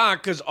 Everything's fine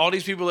because all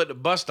these people at the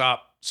bus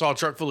stop saw a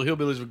truck full of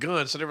hillbillies with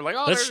guns, so they were like,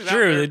 "Oh, That's there's out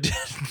true.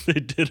 there." They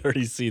did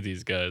already see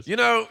these guys. You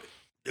know,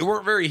 they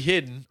weren't very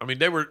hidden. I mean,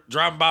 they were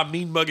driving by,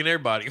 mean mugging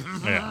everybody.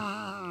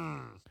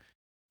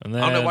 And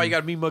then, I don't know why you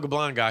got to mean mug a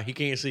blind guy. He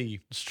can't see you.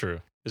 It's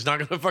true. It's not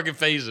gonna fucking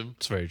phase him.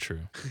 It's very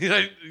true.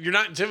 You're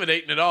not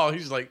intimidating at all.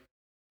 He's like,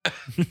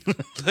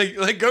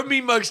 like go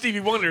mean mug Stevie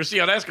Wonder and see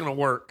how that's gonna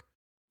work.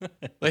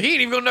 Like he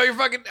ain't even gonna know you're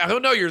fucking. He'll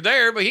know you're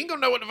there, but he ain't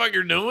gonna know what the fuck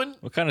you're doing.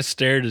 What kind of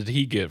stare did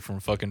he get from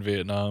fucking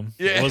Vietnam?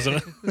 Yeah.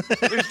 Wasn't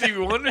it? Stevie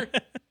Wonder.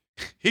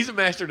 He's a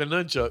master of the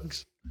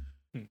nunchucks.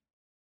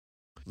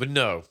 But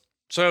no.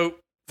 So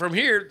from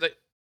here,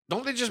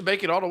 don't they just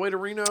make it all the way to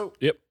Reno?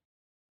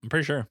 I'm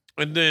pretty sure.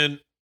 And then,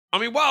 I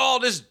mean, while all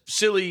this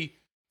silly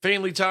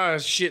family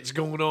ties shit's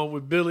going on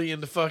with Billy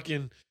and the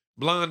fucking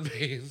blind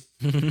man,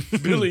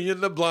 Billy and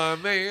the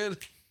blind man.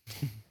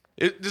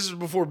 This is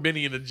before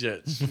Benny and the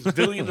Jets.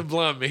 Billy and the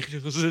blind man.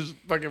 It was his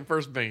fucking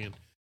first band.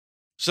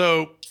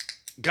 So,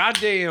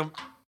 goddamn,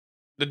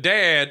 the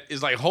dad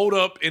is like holed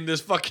up in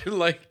this fucking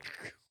like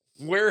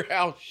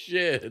warehouse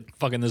shed.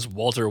 Fucking this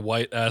Walter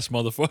White ass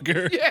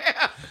motherfucker.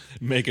 Yeah.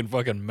 Making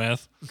fucking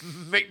meth.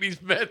 Make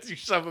these meth, you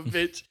son of a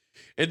bitch.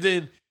 And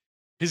then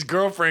his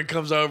girlfriend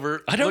comes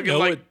over. I don't looking know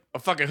like what- a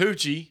fucking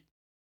hoochie.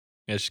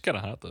 Yeah, she's kind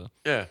of hot though.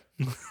 Yeah.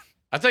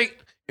 I think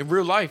in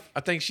real life,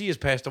 I think she has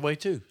passed away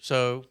too.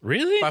 So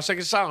Really? 5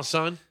 seconds silence,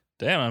 son.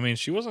 Damn, I mean,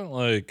 she wasn't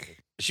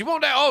like She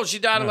won't die. Oh, she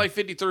died at No. like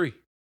 53.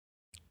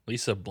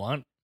 Lisa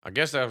Blount. I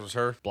guess that was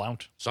her.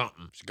 Blount.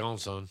 Something. She's gone,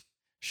 son.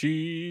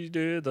 She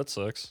did. That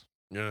sucks.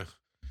 Yeah.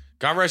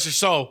 God rest her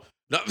soul.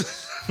 No.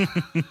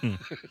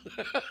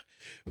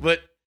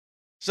 But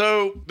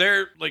so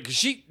they're like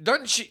she's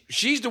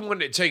the one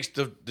that takes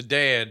the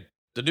dad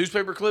the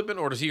newspaper clipping,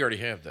 or does he already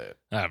have that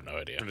I have no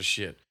idea. for the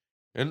shit?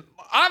 And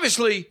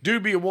obviously, do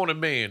be a wanted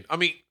man. I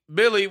mean,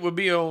 Billy would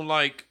be on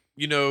like,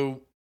 you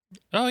know,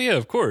 Oh yeah,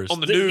 of course.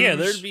 On the Yeah,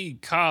 news. there'd be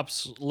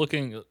cops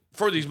looking.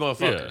 for these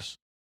motherfuckers.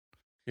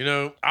 You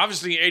know,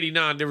 obviously in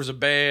 '89 there was a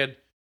bad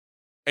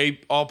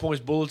all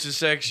points bulletin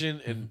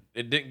section, and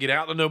it didn't get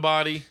out to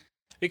nobody.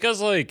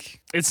 Because,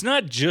 like, it's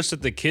not just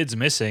that the kid's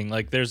missing.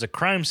 Like, there's a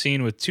crime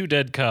scene with 2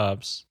 dead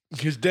cops.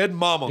 His dead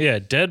mama. Yeah,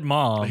 dead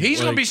mom. He's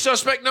like, gonna be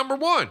suspect number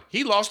 1.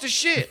 He lost his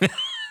shit.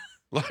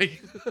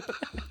 Like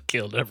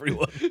killed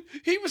everyone.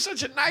 he was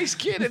such a nice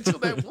kid until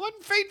that one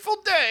fateful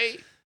day.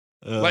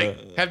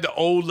 Like have the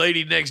old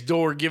lady next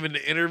door giving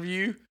the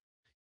interview.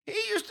 He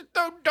used to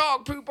throw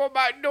dog poop on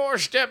my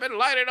doorstep and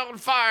light it on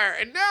fire,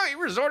 and now he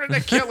resorted to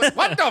killing.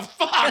 What the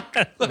fuck?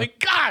 Like,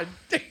 god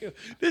damn,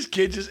 this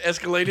kid just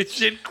escalated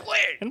shit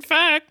quick. In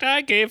fact,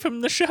 I gave him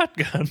the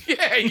shotgun.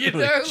 Yeah, you know,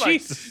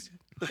 Like,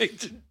 like,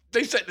 Jesus.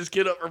 they set this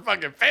kid up for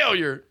fucking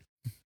failure.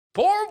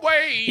 Poor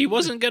Wade. He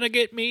wasn't going to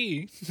get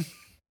me.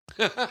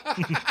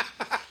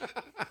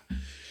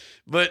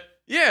 But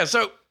yeah,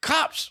 so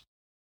cops,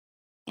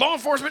 law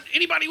enforcement,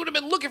 anybody would have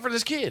been looking for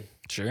this kid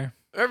Sure.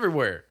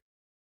 everywhere,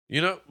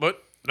 you know.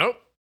 But nope,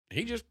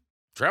 he just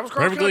travels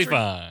across Perfectly country.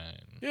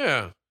 fine.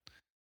 Yeah,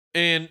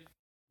 and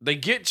they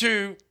get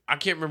to I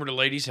can't remember the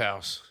lady's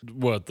house.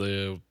 What,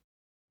 the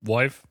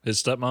wife?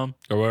 His stepmom?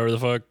 Or whatever the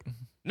fuck?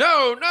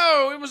 No,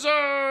 it was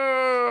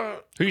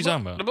Who you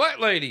talking the about? black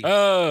lady.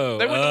 Oh.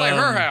 They went to like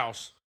her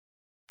house.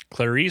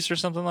 Clarice or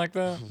something like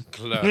that?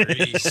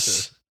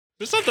 Clarice.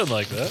 Or something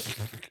like that.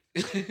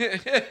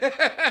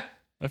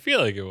 I feel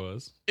like it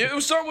was. It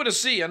was starting with a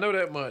C. I know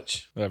that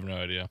much. I have no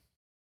idea.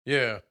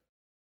 Yeah.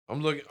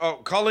 I'm looking. Oh,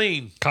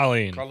 Colleen.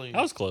 Colleen. Colleen.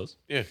 That was close.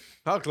 Yeah.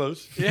 How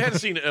close? It had a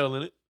C and an L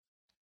in it.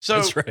 So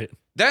That's right.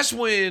 that's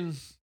when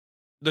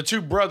the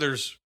 2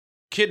 brothers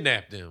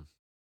kidnapped them.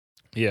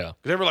 Yeah.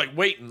 They were like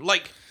waiting.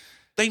 Like,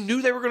 they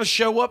knew they were going to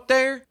show up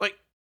there. Like,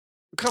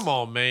 come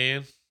on,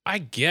 man. I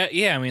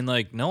mean,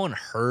 like, no one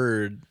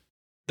heard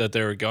that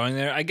they were going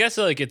there. I guess,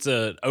 like, it's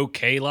a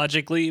okay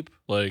logic leap.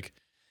 Like,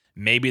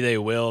 maybe they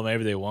will,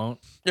 maybe they won't.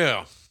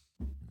 Yeah.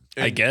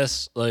 I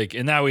guess. Like,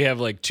 and now we have,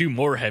 like, 2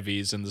 more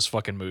heavies in this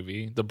fucking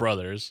movie, the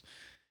brothers.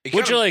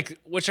 Which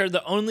are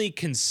the only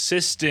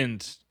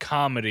consistent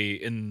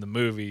comedy in the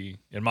movie,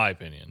 in my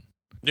opinion.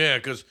 Yeah,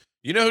 because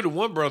you know who the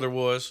one brother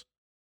was?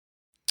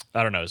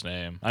 I don't know his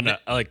name. I know,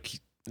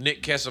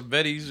 Nick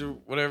Cassavetes or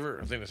whatever.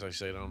 I think that's how you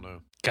say it. I don't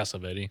know.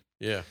 Cassavetes.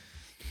 Yeah.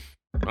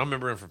 I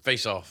remember him from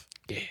Face Off.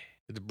 Yeah.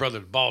 The brother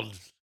bald.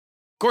 Of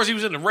course, he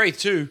was in The Wraith,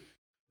 too.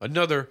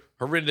 Another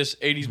horrendous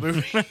 80s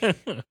movie.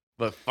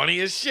 But funny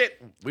as shit.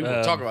 We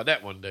will talk about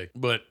that one day.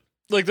 But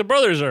like, the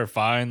brothers are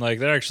fine. Like,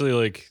 they're actually,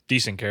 like,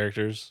 decent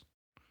characters.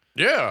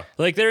 yeah.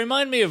 Like, they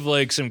remind me of,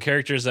 like, some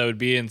characters that would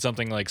be in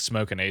something like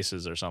Smoking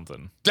Aces or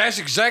something. That's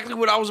exactly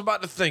what I was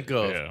about to think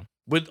of. Yeah.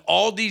 With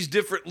all these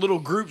different little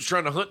groups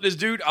trying to hunt this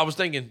dude, I was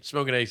thinking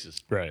Smoking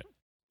Aces. Right.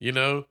 You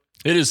know?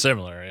 It is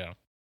similar, yeah.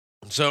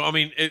 So, I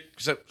mean,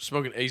 except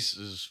Smoking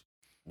Aces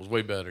was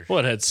way better. Well,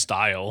 it had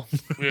style.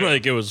 Yeah.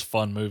 Like, it was a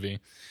fun movie.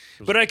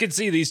 But I could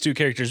see these 2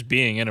 characters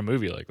being in a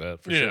movie like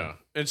that, for sure.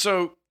 And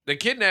so they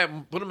kidnap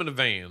him, put him in a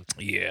van.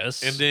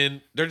 Yes. And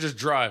then they're just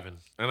driving.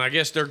 And I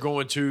guess they're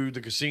going to the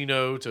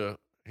casino to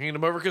hand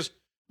him over. Because,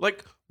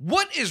 like,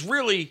 what is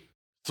really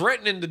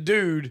threatening the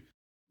dude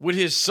with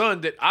his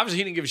son that obviously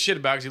he didn't give a shit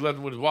about because he left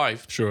him with his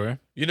wife? Sure.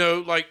 You know,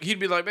 like, he'd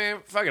be like, man,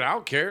 fuck it, I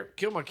don't care.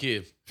 Kill my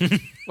kid.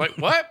 Like,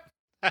 what?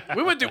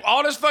 We went through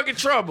all this fucking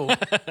trouble.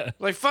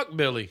 Like, fuck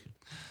Billy.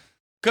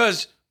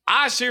 Because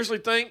I seriously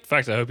think, In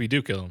fact, I hope you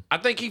do kill him. I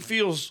think he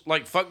feels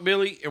like fuck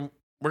Billy, and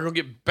we're going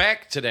to get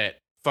back to that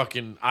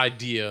fucking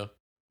idea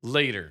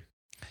later.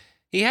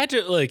 He had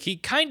to, like, he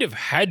kind of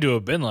had to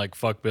have been like,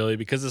 fuck Billy,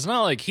 because it's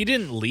not like he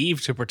didn't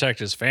leave to protect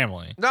his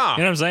family. Nah. You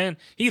know what I'm saying?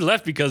 He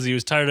left because he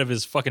was tired of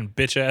his fucking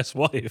bitch ass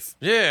wife.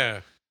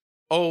 Yeah.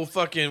 Oh,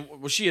 fucking,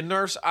 was she a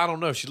nurse? I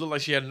don't know. She looked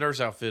like she had a nurse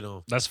outfit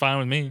on. That's fine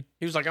with me.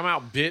 He was like, I'm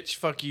out, bitch.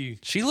 Fuck you.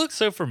 She looks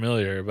so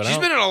familiar, but She's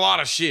been in a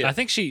lot of shit. I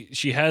think she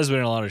has been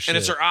in a lot of shit. And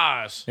it's her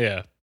eyes.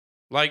 Yeah.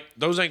 Like,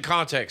 those ain't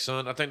contacts,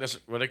 son. I think that's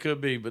what they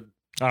could be, but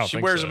I don't she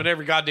think wears so. them in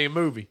every goddamn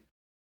movie.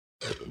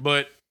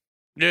 But,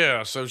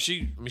 yeah, so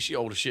she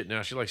old as shit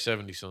now. She's like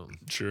 70 something.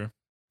 Sure.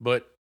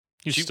 But,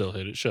 You she- still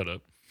hit it. Shut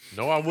up.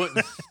 no, I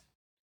wouldn't.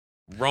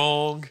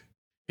 Wrong.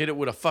 Hit it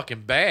with a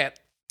fucking bat.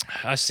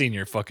 I've seen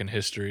your fucking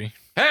history.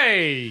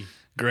 Hey!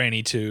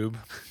 Granny tube.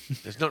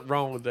 There's nothing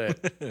wrong with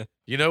that.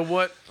 You know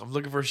what? I'm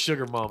looking for a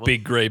sugar mama.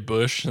 Big gray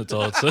bush. That's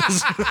all it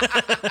says.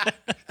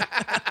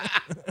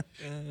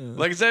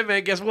 Like I said,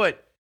 man, guess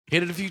what?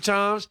 Hit it a few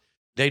times.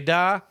 They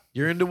die.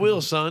 You're in the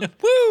wheel, son.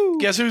 Woo!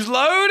 Guess who's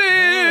loaded?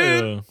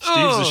 Oh,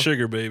 Steve's the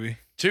sugar baby.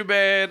 Too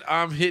bad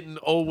I'm hitting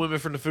old women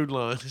from the food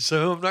line,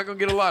 so I'm not gonna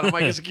get a lot. I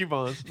might get some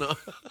coupons. No.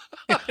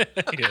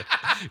 Yeah.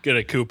 Get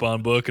a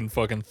coupon book and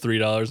fucking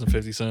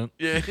 $3.50.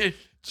 Yeah,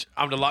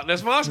 I'm the Loch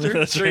Ness Monster.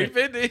 That's right.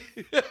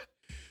 $3.50.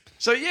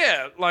 So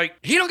yeah, like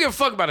he don't give a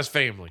fuck about his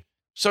family.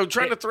 So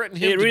trying to threaten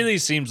him. It really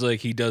seems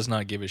like he does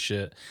not give a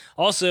shit.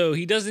 Also,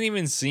 he doesn't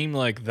even seem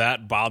like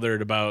that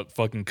bothered about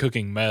fucking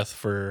cooking meth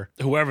for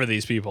whoever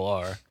these people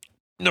are.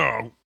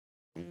 No.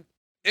 And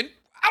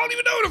I don't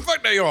even know who the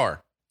fuck they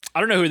are. I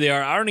don't know who they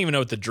are. I don't even know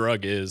what the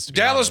drug is. to be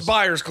Dallas honest.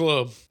 Buyers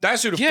Club.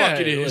 That's who the fuck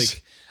it is.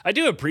 Like, I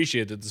do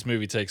appreciate that this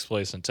movie takes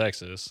place in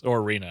Texas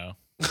or Reno.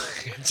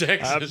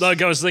 Texas.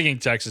 I was thinking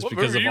Texas What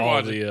because movie of are you all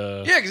watching?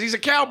 the. Yeah, because he's a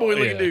cowboy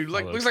looking yeah, dude.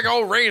 Like well, looks like an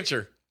old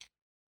rancher.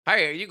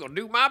 Hey, are you gonna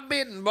do my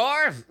bidding, boy?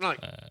 I'm like,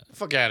 Uh,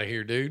 fuck out of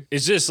here, dude.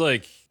 It's just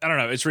like, I don't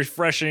know. It's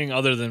refreshing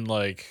other than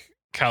like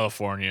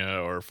California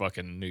or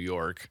fucking New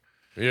York.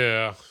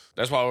 Yeah.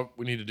 That's why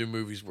we need to do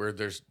movies where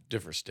there's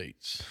different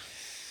states.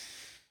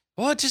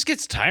 Well, it just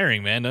gets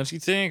tiring, man. Don't you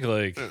think?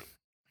 Like Yeah.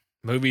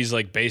 movies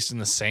like based in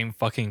the same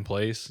fucking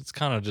place. It's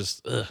kind of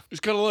just ugh. It's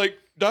kind of like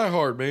Die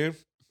Hard, man.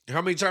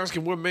 How many times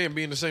can one man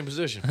be in the same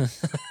position?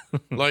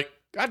 Like,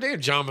 goddamn,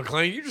 John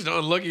McClane, you're just the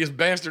unluckiest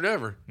bastard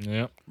ever.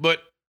 Yeah.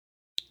 But,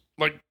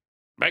 like,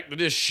 back to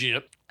this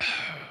shit.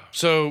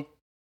 So,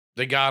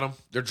 they got him.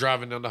 They're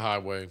driving down the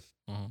highway.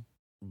 Mhm.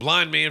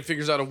 Blind man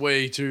figures out a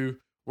way to,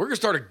 we're going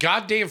to start a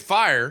goddamn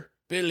fire.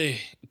 Billy,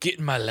 get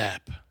in my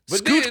lap. But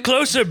Scoot then-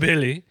 closer,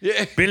 Billy.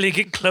 Yeah. Billy,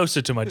 get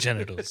closer to my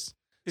genitals.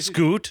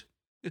 Scoot.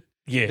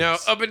 Yes. Now,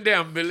 up and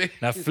down, Billy.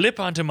 Now flip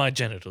onto my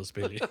genitals,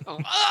 Billy.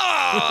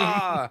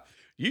 Ah!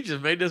 You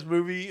just made this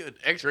movie an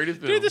X-rated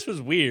film. Dude, this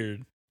was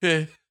weird.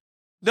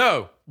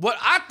 No, what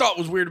I thought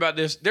was weird about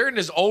this, they're in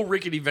this old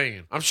rickety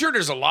van. I'm sure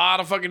there's a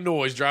lot of fucking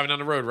noise driving down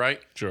the road, right?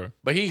 Sure.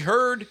 But he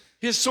heard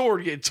his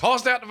sword get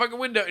tossed out the fucking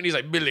window, and he's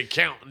like, Billy,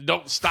 count and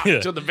don't stop Yeah.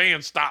 until the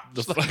van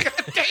stops. Like,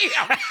 God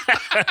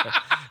damn.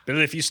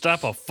 Billy, if you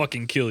stop, I'll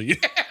fucking kill you.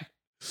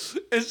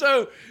 And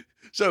so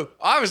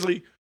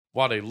obviously,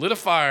 while they lit a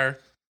fire,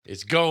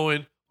 it's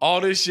going, all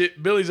this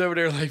shit, Billy's over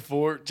there like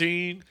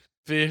 14,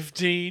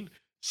 15,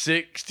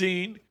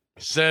 16,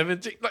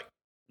 17. Like,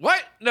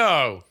 what?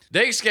 No.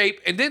 They escape,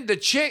 and then the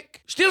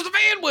chick steals the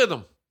van with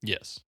them.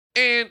 Yes.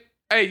 And,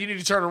 hey, you need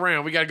to turn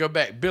around. We got to go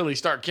back. Billy,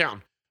 start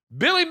counting.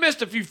 Billy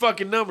missed a few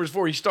fucking numbers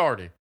before he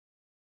started.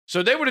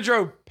 So they would have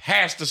drove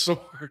past the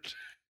sword.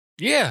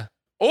 Yeah.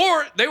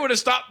 Or they would have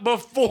stopped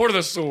before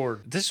the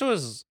sword.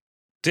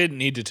 Didn't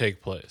need to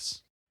take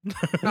place.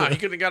 No, he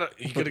could have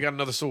got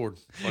another sword.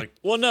 Like,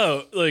 well,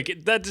 no,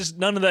 like that just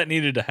none of that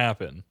needed to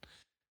happen.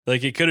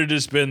 Like it could have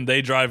just been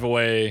they drive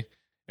away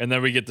and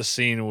then we get the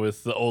scene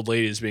with the old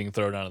ladies being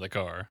thrown out of the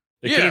car.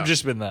 It could have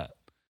just been that.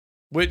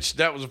 Which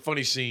that was a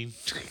funny scene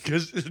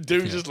because the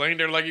dude was just laying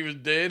there like he was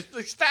dead.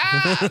 Like,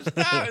 stop,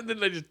 stop. And then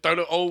they just throw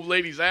the old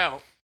ladies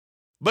out.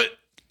 But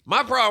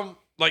my problem,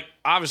 like,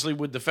 obviously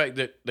with the fact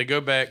that they go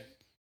back,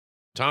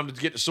 time to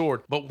get the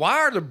sword. But why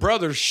are the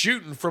brothers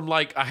shooting from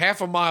like a half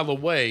a mile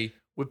away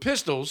with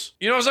pistols?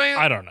 You know what I'm saying?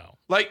 I don't know.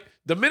 Like,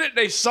 the minute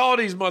they saw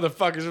these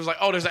motherfuckers, it was like,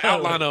 oh, there's an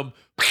outline of them.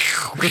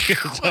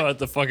 So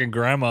the fucking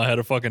grandma had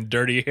a fucking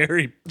dirty,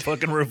 hairy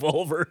fucking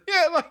revolver.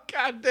 Yeah, like,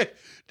 God damn.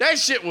 That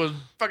shit was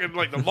fucking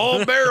like the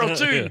long barrel,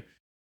 too. Yeah.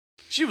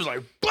 She was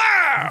like,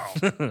 wow.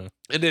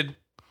 And then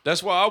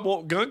that's why I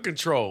want gun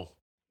control.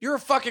 You're a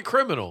fucking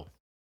criminal.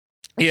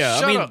 Yeah,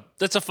 Shut I mean, up.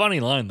 that's a funny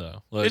line,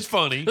 though. Like, It's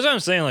funny. that's what I'm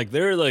saying. Like,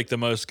 they're like the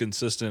most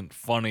consistent,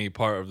 funny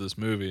part of this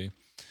movie.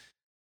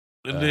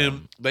 And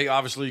then they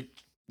obviously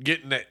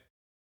get in that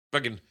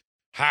fucking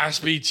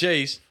high-speed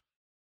chase.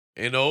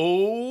 And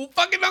old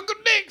fucking Uncle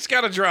Nick's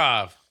got to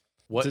drive.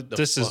 What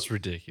This the fuck? is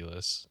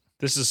ridiculous.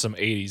 This is some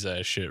 80s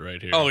ass shit right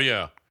here. Oh,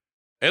 yeah.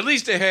 At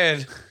least they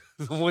had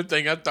one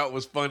thing I thought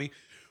was funny.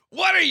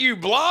 What, are you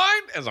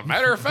blind? As a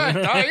matter of fact,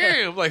 I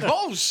am. Like,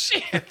 oh,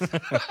 shit.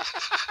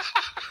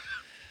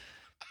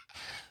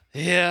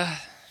 Yeah.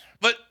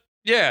 But,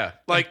 yeah,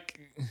 like,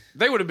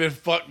 they would have been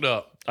fucked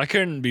up. I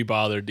couldn't be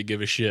bothered to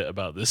give a shit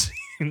about this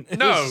scene. It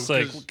No, was just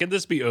like, 'cause- can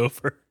this be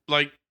over?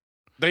 Like,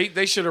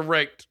 they should have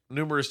wrecked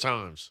numerous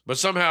times. But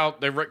somehow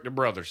they wrecked the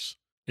brothers.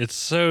 It's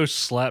so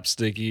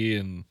slapsticky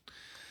and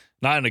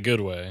not in a good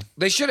way.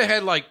 They should have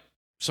had, like,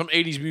 some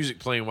 80s music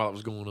playing while it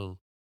was going on.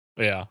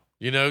 Yeah.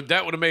 You know,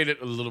 that would have made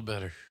it a little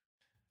better.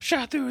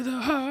 Shot through the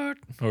heart.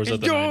 Or was that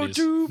And the you're 90s?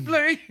 to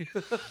blame.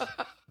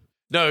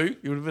 No, you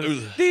would have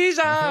been these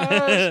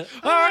eyes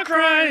are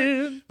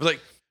crying. But like,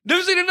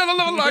 never seen another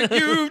love like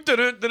you.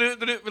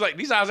 But like,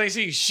 these eyes ain't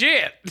seen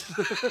shit.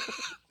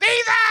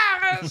 These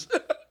eyes.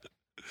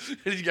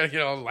 And you gotta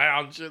get all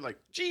loud and shit. Like,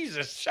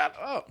 Jesus, shut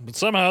up. But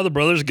somehow the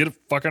brothers get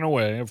fucking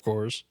away, of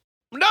course.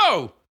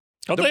 No,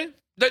 Don't The-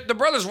 they? the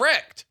brothers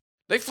wrecked.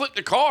 They flipped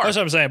the car. That's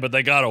what I'm saying, but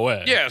they got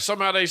away. Yeah,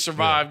 somehow they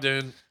survived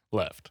and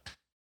Left.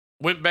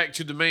 went back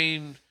to the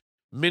main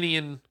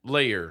Minion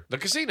lair, the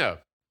casino.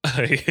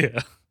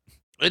 Yeah.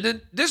 And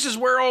then this is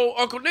where old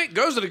Uncle Nick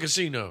goes to the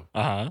casino,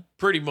 Uh-huh.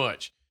 pretty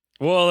much.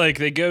 Well, like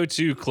they go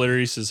to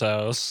Clarice's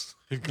house,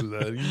 her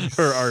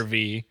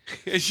RV.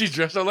 And she's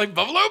dressed up like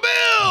Buffalo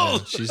Bill.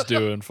 And she's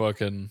doing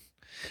fucking.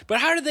 But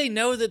how do they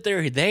know that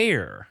they're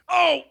there?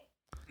 Oh,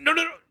 no.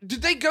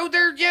 Did they go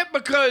there yet?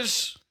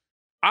 Because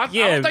I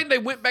don't think they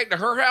went back to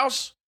her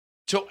house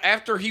till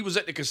after he was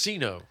at the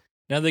casino.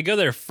 Now they go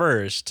there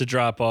first to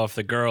drop off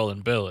the girl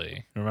and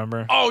Billy.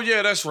 Remember? Oh,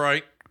 yeah, that's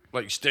right.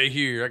 Like, stay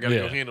here. I got to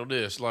go Yeah. handle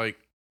this. Like,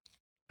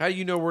 how do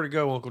you know where to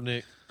go, Uncle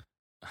Nick?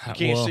 You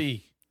can't Well,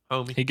 see,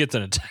 homie. He gets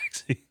in a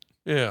taxi.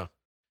 Yeah.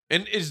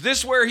 And is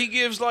this where he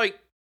gives, like,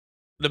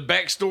 the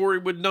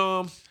backstory with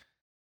Dom?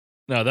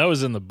 No, that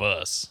was in the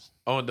bus.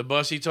 On the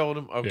bus, he told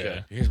him,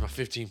 okay, here's my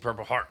 15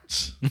 purple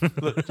hearts.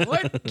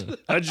 What?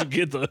 How'd you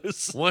get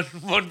those? One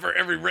for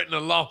every written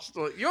and lost.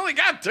 You only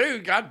got 2.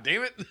 God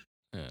damn it.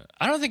 Yeah.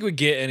 I don't think we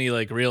get any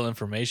like real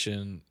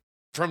information.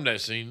 From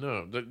that scene,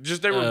 no.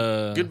 Just they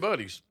were good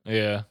buddies.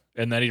 Yeah.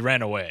 And then he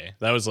ran away.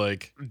 That was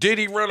like. Did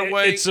he run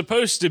away? It's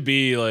supposed to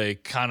be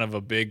like kind of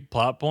a big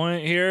plot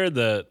point here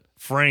that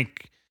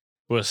Frank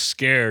was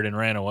scared and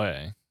ran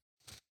away.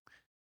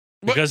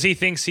 But- Because he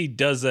thinks he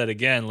does that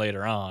again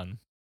later on.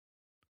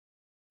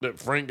 That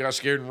Frank got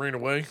scared and ran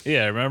away?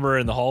 Yeah, remember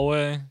in the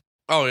hallway?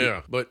 Oh,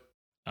 yeah. But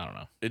I don't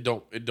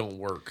know. it don't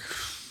work.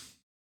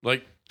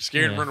 Like,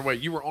 scared and Yeah. run away.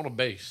 You were on a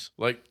base.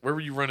 Like, where were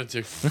you running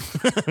to?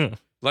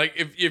 Like,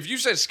 if you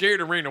said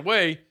scared and ran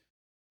away,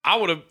 I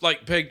would have,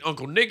 like, pegged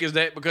Uncle Nick as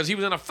that because he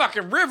was in a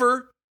fucking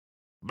river,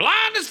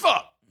 blind as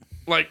fuck.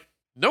 Like,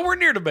 nowhere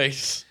near the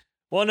base.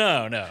 Well,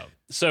 no.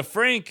 So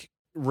Frank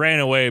ran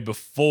away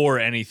before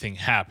anything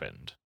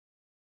happened.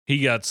 He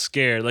got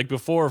scared. Like,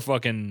 before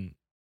fucking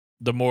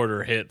the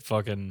mortar hit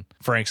fucking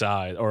Frank's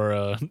eye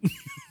or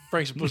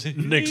Frank's pussy.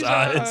 Nick's These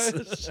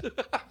eyes.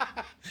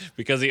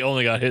 Because he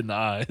only got hit in the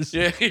eyes.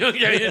 Yeah, he got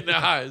hit in the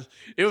eyes.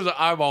 It was an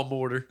eyeball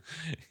mortar.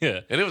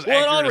 Yeah. And it was Well,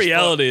 in all accurate as fuck.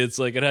 reality, it's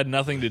like it had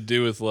nothing to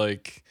do with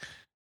like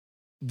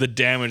the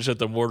damage that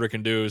the mortar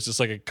can do. It's just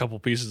like a couple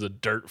pieces of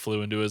dirt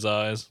flew into his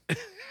eyes.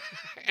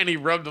 And he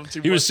rubbed them too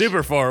much. He was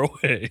super far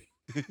away.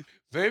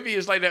 Maybe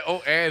it's like that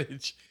old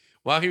adage.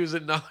 While he was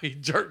in now, he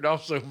jerked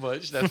off so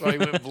much. That's why he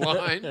went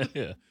blind.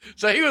 Yeah.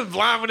 So he was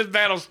blind when his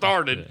battle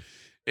started.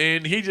 Yeah.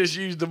 And he just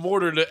used the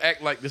mortar to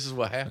act like this is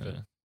what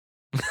happened.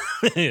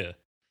 Yeah.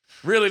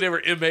 Really, they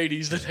were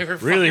M80s. That they were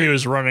Really, he fucking-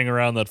 was running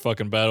around that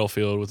fucking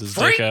battlefield with his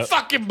Frank dick out.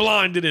 fucking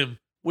blinded him.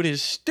 with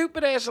his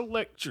stupid ass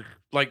electric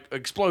like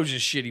explosion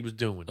shit he was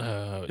doing.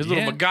 His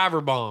little yeah,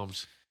 MacGyver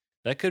bombs.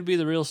 that could be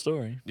the real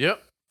story.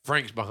 Yep.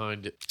 Frank's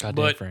behind it. Goddamn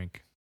But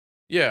Frank.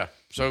 yeah,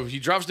 so he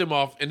drops them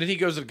off, and then he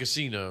goes to the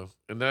casino,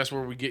 and that's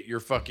where we get your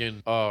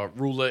fucking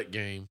roulette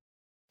game.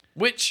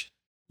 Which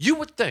you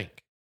would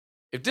think,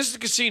 if this is a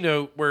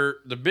casino where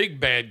the big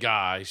bad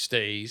guy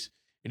stays,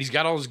 and he's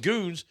got all his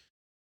goons,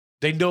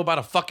 they know about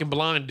a fucking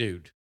blind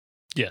dude.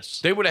 Yes.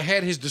 They would have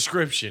had his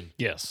description.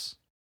 Yes.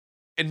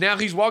 And now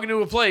he's walking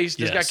to a place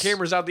that's got Yes.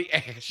 cameras out the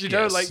ass. You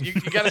know, Yes. like you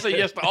got to say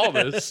yes to all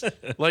this.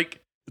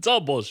 Like, It's all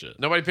bullshit.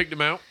 nobody picked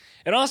him out.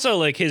 And also,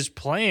 like, his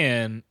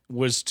plan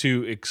was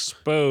to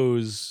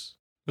expose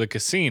the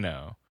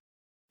casino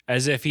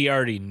as if he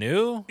already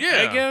knew,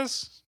 Yeah. I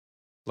guess.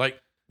 Like,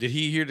 did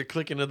he hear the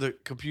clicking of the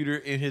computer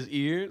in his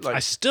ear? Like, I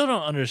still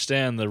don't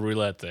understand the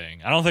roulette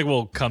thing. I don't think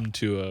we'll come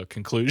to a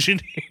conclusion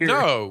here.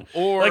 no.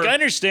 Or Like, I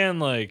understand,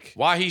 like,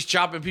 why he's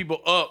chopping people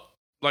up,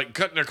 like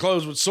cutting their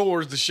clothes with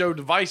swords to show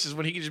devices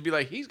when he could just be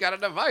like, he's got a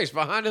device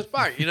behind his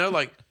back. You know,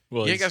 like,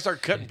 well, you ain't got to he's,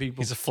 start cutting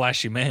people. he's a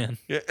flashy man.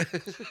 Yeah.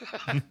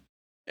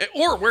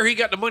 Or where he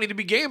got the money to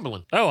be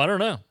gambling. Oh, I don't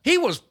know. He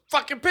was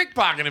fucking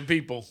pickpocketing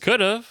people. Could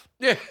have.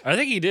 Yeah. I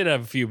think he did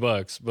have a few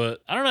bucks,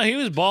 but I don't know. He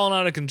was balling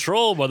out of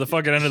control by the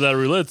fucking end of that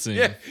roulette scene.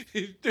 Yeah.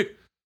 Dude,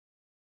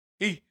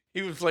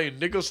 he was playing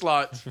nickel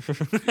slots.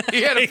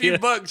 He had a few Yeah.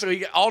 bucks, so he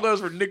got all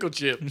those were nickel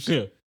chips.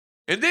 Yeah.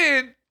 And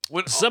then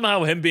when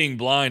Somehow him being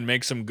blind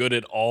makes him good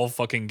at all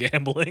fucking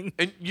gambling.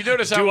 and you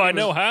notice how Do he I was-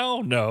 know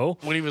how? No.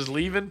 when he was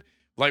leaving,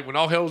 like when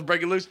all hell was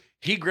breaking loose,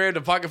 he grabbed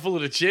a pocket full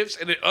of the chips,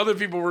 and then other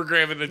people were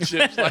grabbing the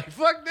chips. Like,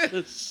 fuck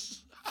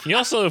this. He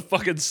also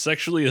fucking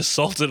sexually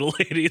assaulted a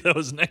lady that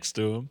was next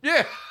to him.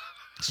 Yeah.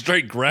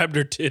 Straight grabbed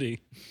her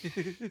titty.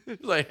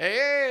 Like,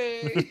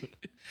 hey.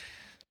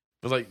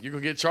 But like, you're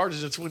gonna get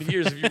charges of 20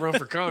 years if you run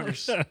for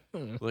Congress.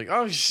 Like,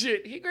 oh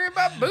shit, he grabbed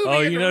my booby.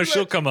 Oh, in you the know she'll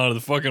roulette. come out of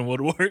the fucking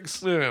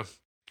woodworks. Yeah.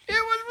 It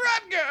was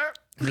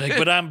Rutger. Like,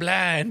 but I'm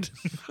blind.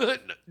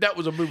 That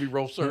was a movie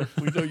role, sir.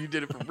 We know you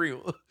did it for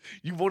real.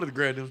 You wanted to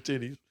grab them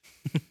titties.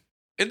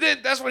 And then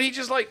that's when he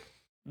just like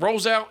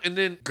rolls out and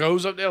then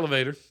goes up the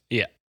elevator.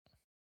 Yeah.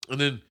 And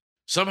then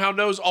somehow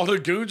knows all the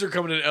goons are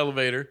coming in the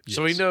elevator.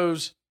 So he Yes.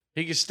 knows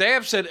he can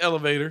stab said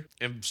elevator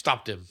and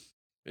stop them.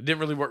 It didn't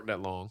really work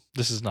that long.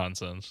 This is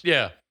nonsense.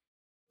 Yeah.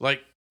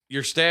 Like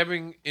you're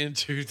stabbing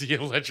into the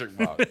electric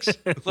box.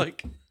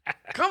 Like,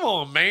 come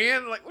on,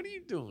 man. Like, what are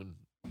you doing?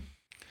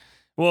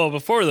 Well,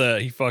 before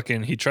that,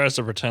 he tries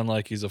to pretend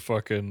like he's a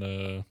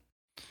fucking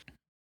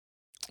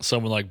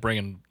someone like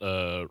bringing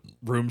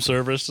room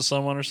service to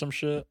someone or some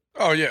shit.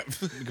 Oh, yeah.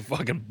 Like a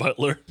fucking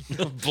butler.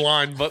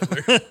 Blind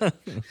butler.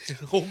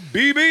 Oh,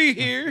 BB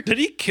here. Did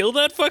he kill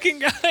that fucking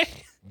guy?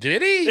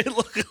 Did he? It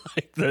looked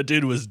like that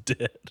dude was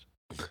dead.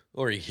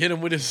 Or he hit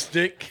him with his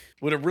stick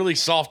with a really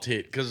soft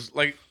hit. Because,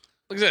 like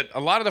I said, a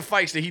lot of the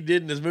fights that he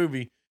did in this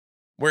movie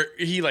where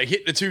he, like,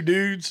 hit the two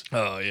dudes,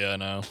 Oh yeah,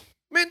 no.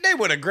 man, they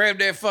would have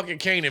grabbed that fucking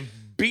cane and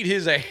beat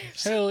his ass.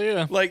 Hell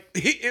yeah. Like,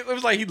 it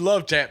was like he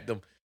love tapped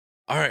them.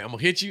 All right, I'm going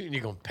to hit you, and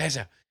you're going to pass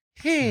out.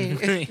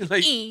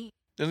 Like,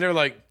 and they're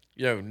like,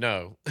 yo,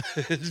 no.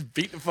 Just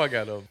beat the fuck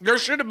out of him. There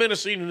should have been a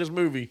scene in this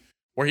movie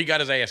where he got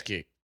his ass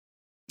kicked.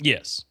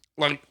 Yes.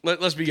 Like,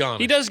 let's be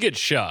honest. He does get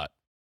shot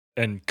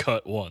and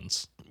cut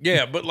once.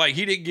 Yeah, but, like,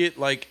 he didn't get,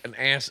 like, an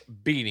ass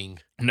beating.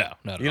 No,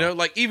 not at You know,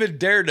 like, even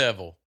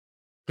Daredevil,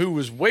 who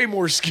was way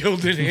more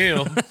skilled than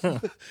him,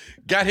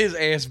 got his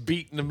ass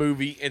beat in the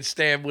movie and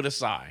stabbed with a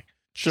sigh.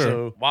 Sure.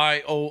 So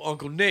why old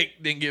Uncle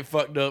Nick didn't get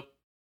fucked up?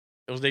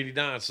 It was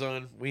 89,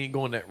 son. We ain't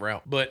going that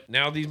route. But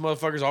now these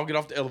motherfuckers all get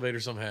off the elevator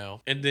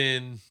somehow. And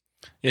then,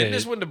 Yeah. isn't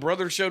this when the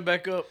brother showed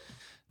back up?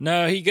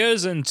 No, he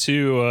goes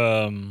into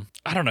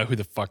I don't know who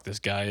the fuck this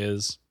guy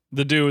is.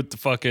 The dude with the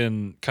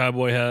fucking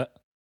cowboy hat.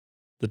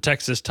 The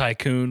Texas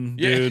tycoon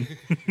dude.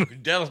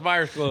 Dallas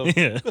Buyers Club.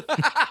 Yeah.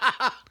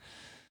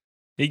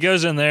 He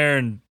goes in there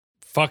and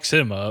fucks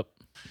him up.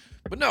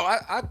 But no,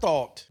 I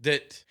thought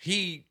that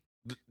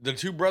the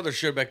two brothers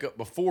showed back up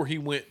before he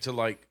went to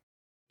like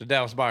the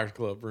Dallas Buyers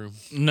Club room.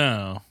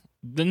 No.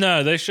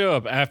 No, they show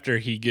up after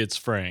he gets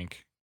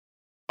Frank.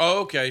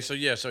 Oh, okay. So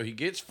yeah, so he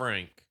gets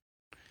Frank.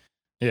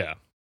 Yeah.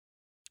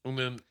 And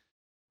then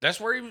that's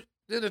where he was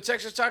in the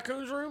Texas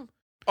Tycoon's room?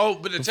 Oh,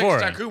 but the Before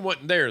Texas him. Tycoon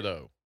wasn't there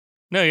though.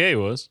 No, yeah, he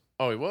was.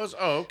 Oh, he was?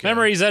 Oh, okay.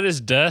 Remember, he's at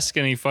his desk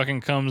and he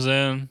fucking comes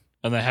in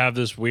and they have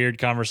this weird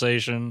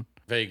conversation.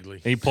 Vaguely.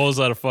 He pulls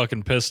out a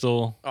fucking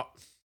pistol. Oh.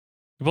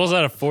 He pulls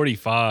out a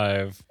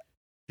 45.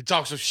 He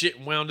talks some shit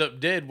and wound up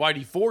dead,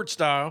 Whitey Ford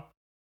style.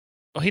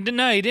 Oh, he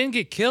didn't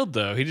get killed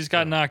though. He just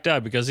got knocked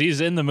out because he's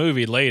in the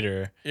movie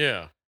later.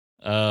 Yeah.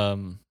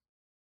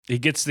 He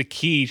gets the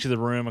key to the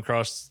room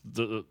across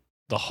the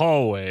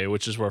hallway,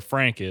 which is where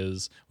Frank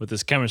is with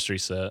his chemistry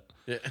set.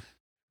 Yeah.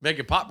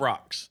 Making pop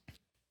rocks.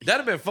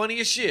 That'd have been funny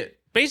as shit.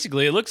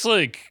 Basically, it looks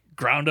like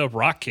ground up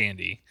rock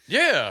candy.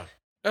 Yeah.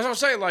 That's what I'm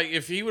saying. Like,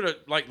 if he would have,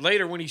 like,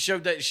 later when he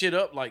showed that shit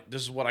up, like,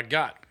 this is what I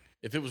got.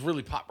 If it was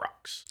really pop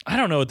rocks. I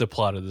don't know what the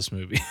plot of this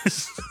movie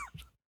is.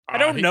 I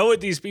don't know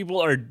what these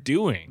people are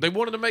doing. They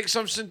wanted to make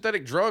some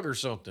synthetic drug or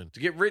something to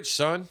get rich,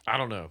 son. I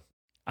don't know.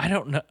 I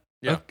don't know.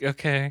 Yeah.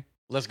 Okay.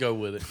 Let's go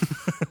with it.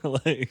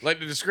 Like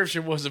the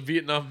description was, a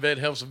Vietnam vet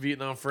helps a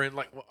Vietnam friend.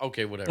 Like,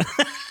 okay, whatever.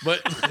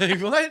 But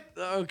like, what?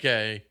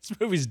 Okay. This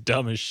movie's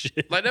dumb as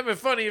shit. Like, that'd been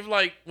funny if,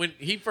 like, when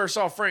he first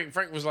saw Frank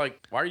was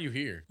like, why are you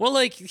here? Well,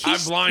 like, I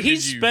blinded he you.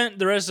 spent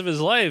the rest of his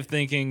life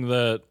thinking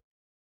that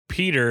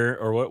Peter,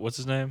 or what's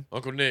his name?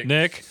 Uncle Nick.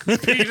 Nick.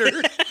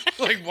 Peter.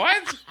 Like,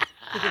 what?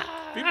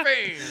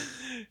 Bang.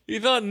 He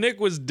thought Nick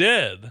was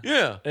dead.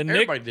 Yeah. And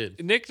everybody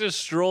did. Nick just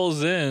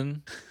strolls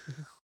in.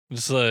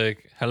 Just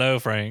like, hello,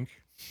 Frank.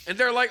 And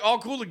they're like all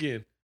cool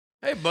again.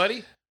 Hey,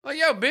 buddy. Like,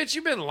 yo, bitch,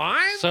 you been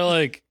lying? So,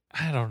 like,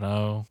 I don't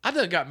know. I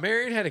done got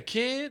married, had a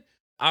kid.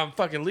 I'm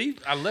fucking leave.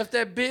 I left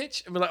that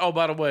bitch and be like, oh,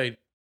 by the way,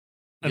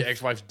 your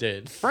ex-wife's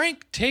dead.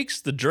 Frank takes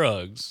the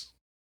drugs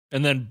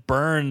and then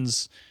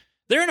burns.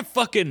 They're in a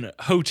fucking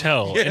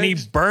hotel and he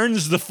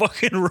burns the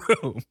fucking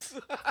room.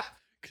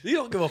 He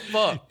don't give a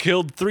fuck.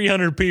 Killed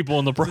 300 people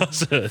in the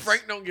process.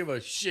 Frank don't give a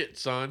shit,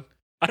 son.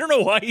 I don't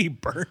know why he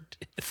burned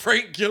it.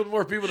 Frank killed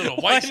more people than a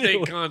Why White did-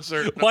 Snake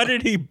concert. Why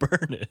did he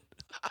burn it?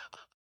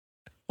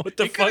 What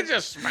the He could fuck? have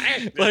just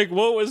smashed it. Like,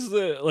 what was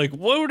the, like,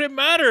 what would it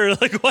matter?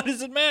 Like, why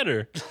does it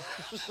matter?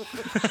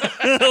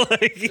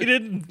 Like, he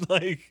didn't,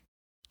 like,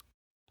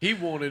 He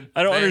wanted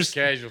I don't mass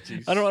understand-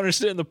 casualties. I don't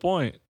understand the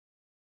point.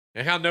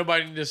 And how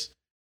nobody in this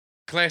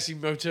classy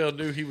motel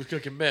knew he was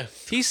cooking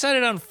meth. He set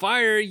it on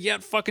fire,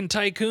 yet fucking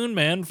Tycoon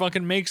Man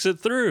fucking makes it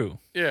through.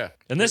 Yeah.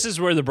 And this is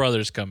where the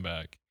brothers come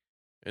back.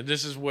 And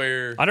this is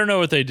where I don't know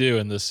what they do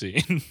in this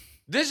scene.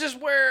 this is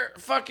where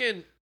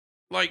fucking,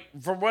 like,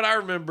 from what I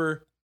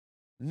remember,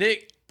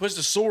 Nick puts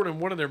the sword in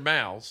one of their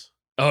mouths.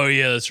 Oh,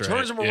 yeah, that's right.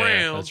 Turns him Yeah,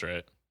 around. That's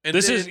right. And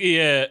This then is,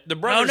 yeah. the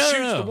brother no, shoots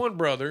no. the one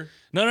brother.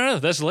 No,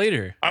 that's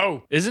later.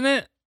 Oh, Isn't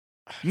it?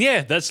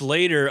 Yeah, that's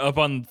later up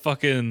on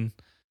fucking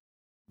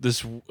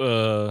this,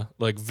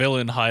 like,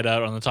 villain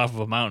hideout on the top of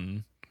a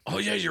mountain. oh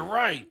yeah, you're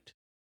right.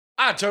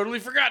 I totally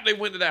forgot they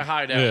went to that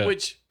hideout, Yeah.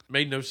 which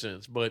made no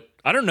sense. But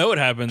I don't know what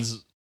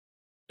happens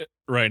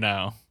right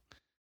now.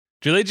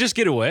 Do they just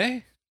get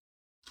away?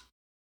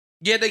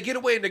 yeah, they get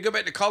away and they go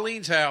back to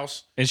Colleen's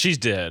house. And she's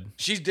dead.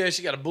 She's dead.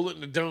 She got a bullet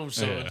in the dome,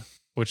 son. Yeah,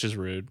 which is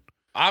rude.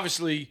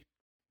 Obviously,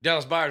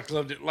 Dallas Buyers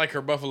Club didn't like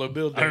her Buffalo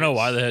Bill dance. I don't know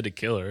why they had to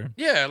kill her.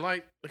 Yeah,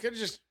 like they could have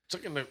just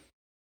taken the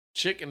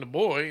chick and the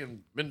boy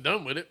and been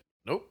done with it.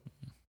 Nope.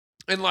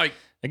 And like,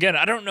 Again,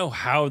 I don't know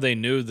how they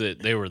knew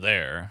that they were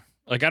there.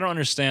 Like, I don't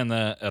understand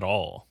that at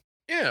all.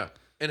 yeah.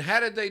 And how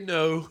did they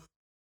know?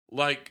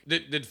 Like,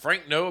 did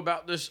Frank know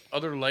about this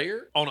other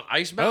layer on an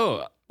ice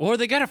mountain? Oh, or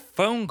they got a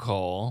phone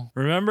call.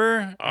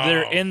 Remember?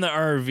 They're Oh. in the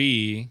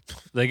RV.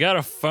 They got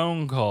a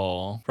phone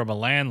call from a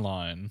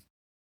landline.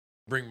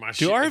 Bring my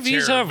shit Do to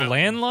RVs Terror have Mountain.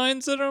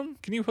 landlines in them?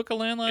 Can you hook a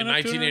landline In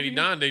up to an RV?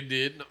 1989, they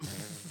did.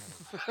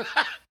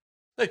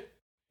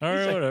 All right,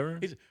 He's like- whatever.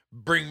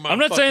 Bring my. I'm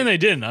not fucking- saying they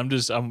didn't.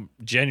 I'm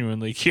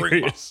genuinely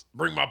curious.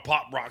 Bring my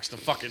pop rocks to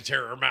fucking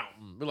Terror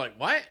Mountain. Be like,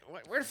 what?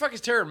 Where the fuck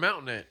is Terror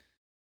Mountain at?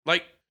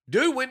 Like,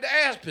 dude went to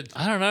Aspen.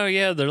 I don't know.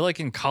 Yeah, they're like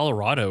in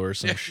Colorado or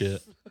some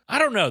shit. I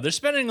don't know. They're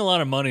spending a lot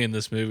of money in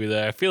this movie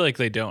that I feel like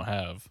they don't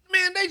have.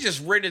 Man, they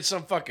just rented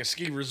some fucking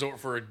ski resort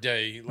for a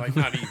day. Like,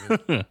 not even.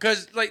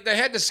 Because, like, they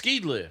had the ski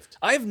lift.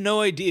 I have no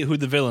idea who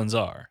the villains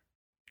are.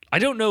 I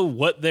don't know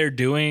what they're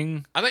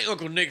doing. I think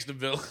Uncle Nick's the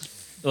villain.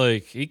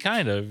 Like, he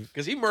kind of.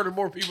 Because he murdered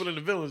more people than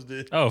the villains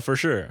did. Oh, for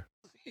sure.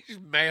 He's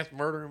mass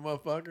murdering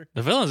motherfucker.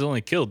 The villains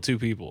only killed 2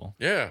 people.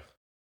 Yeah.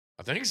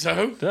 I think so.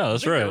 Yeah, that's I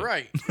think you're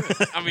right.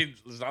 right. I mean,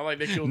 it's not like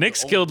they killed.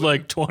 Nick's the killed only-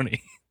 like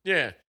 20.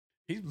 Yeah.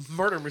 He's a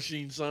murder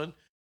machine, son.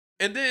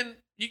 And then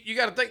you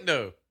got to think,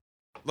 though.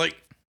 Like,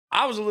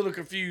 I was a little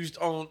confused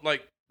on,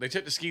 like, they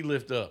took the ski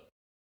lift up.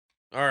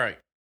 All right.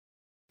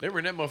 They were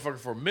in that motherfucker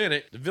for a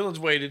minute. The villains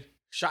waited,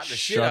 shot the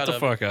shit Shut out the of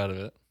fuck out of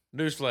it. it.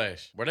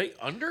 Newsflash. Were they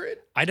under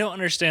it? I don't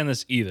understand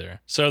this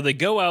either. So they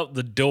go out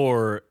the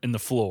door in the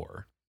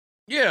floor,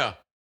 Yeah.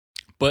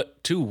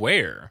 but to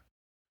where?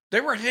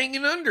 They were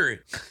hanging under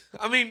it.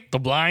 I mean, The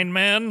blind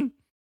man?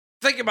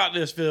 think about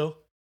this, Phil.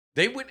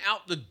 They went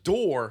out the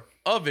door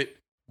of it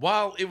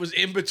while it was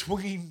in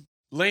between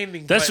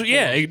landing That's platforms.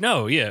 yeah,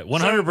 no, yeah,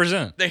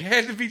 100%. They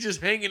had to be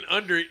just hanging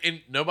under it, and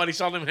nobody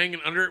saw them hanging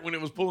under it when it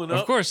was pulling up.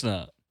 Of course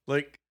not.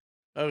 Like,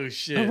 oh They're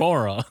shit.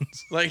 morons.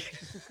 Like,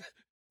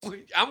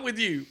 I'm with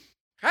you.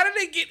 How did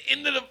they get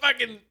into the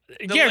fucking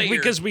the Yeah, layer?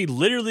 because we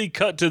literally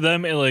cut to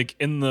them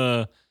in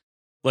the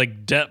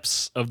like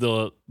depths of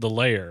the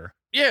layer.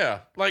 Yeah,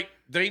 like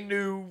they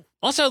knew.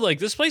 Also, like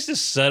this place is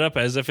set up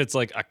as if it's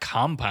like a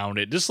compound.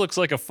 It just looks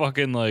like a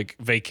fucking like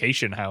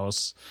vacation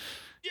house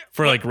Yeah,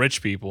 for but like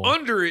rich people.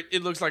 under it,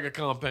 it looks like a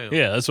compound.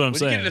 Yeah, that's what I'm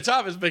when you get saying. to the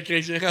top, it's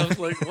vacation house.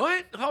 Like,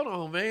 what? Hold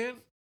on, man.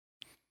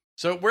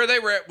 So where they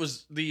were at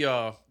was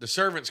the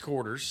servants'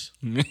 quarters,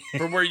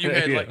 from where you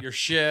had Yeah. like your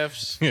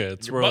chefs, Yeah,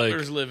 it's your where like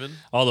butlers living.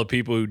 all the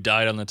people who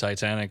died on the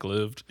Titanic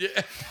lived. Yeah,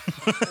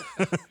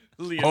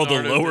 All the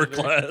Leonardo's lower in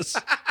there. class.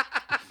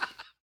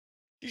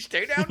 You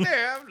stay down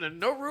there. There's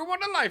no room on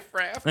the life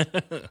raft.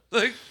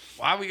 Like,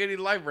 why we gonna need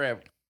a life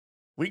raft?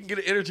 We can get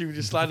an inner tube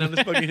just slide down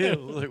this fucking hill.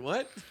 Like,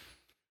 what?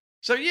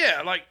 So,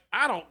 yeah, like,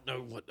 I don't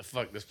know what the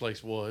fuck this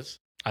place was.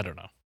 I don't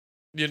know.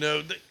 You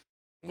know,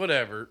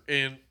 whatever.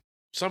 And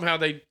somehow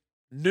they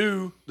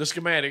knew the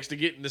schematics to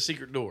get in the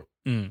secret door.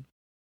 Mm.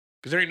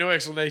 Because there ain't no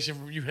explanation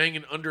for you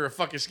hanging under a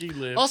fucking ski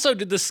lift. Also,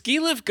 did the ski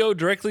lift go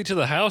directly to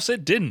the house?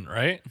 It didn't,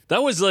 right?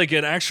 That was like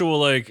an actual,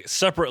 like,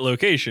 separate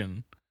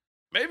location.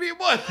 Maybe it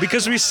was.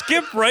 Because we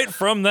skipped right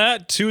from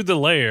that to the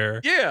lair.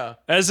 Yeah.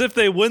 As if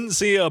they wouldn't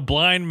see a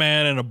blind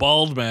man and a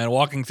bald man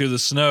walking through the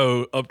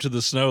snow up to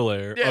the snow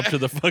lair, Yeah. up to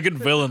the fucking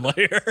villain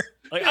lair.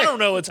 Like, I don't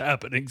know what's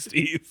happening,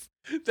 Steve.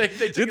 They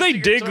Did they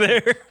dig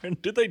there?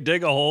 Did they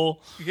dig a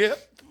hole?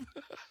 Yep.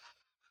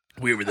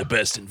 We were the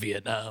best in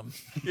Vietnam.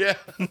 Yeah.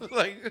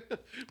 Like,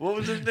 what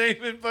was his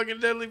name in fucking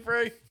Deadly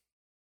Prey?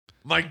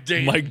 Mike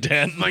Danton. Mike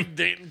Danton. Mike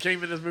Danton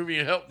came in this movie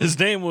and helped. His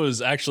name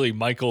was actually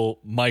Mike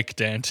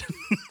Danton.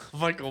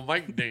 Mike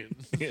Danton.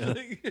 Yeah.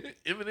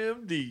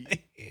 MMD.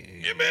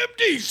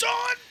 MMD, son.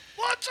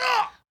 What's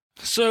up?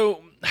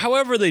 So,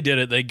 however they did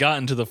it, they got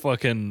into the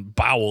fucking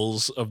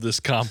bowels of this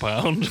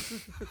compound.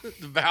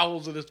 The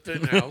bowels of this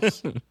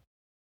penthouse.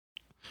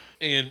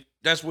 And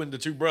that's when the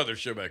two brothers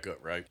show back up,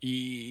 right?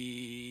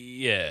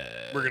 Yeah.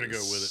 We're going to go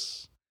with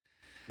it.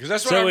 Because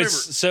that's what So I remember.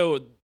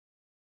 so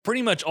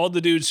pretty much all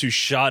the dudes who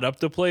shot up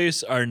the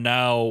place are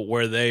now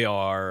where they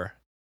are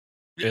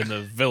in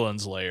the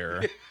villain's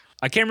lair.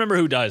 I can't remember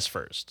who dies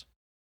first.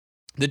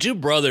 The two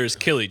brothers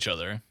kill each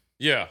other.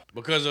 Yeah,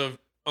 because of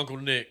Uncle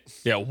Nick.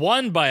 Yeah,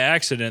 one by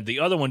accident, the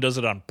other one does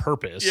it on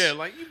purpose. Yeah,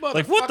 like, you motherfucker,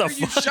 Like, what the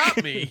you fuck?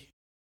 shot me.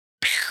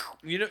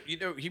 You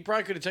know, he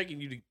probably could have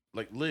taken you to,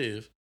 like,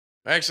 live.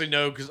 Actually,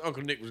 no, because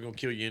Uncle Nick was going to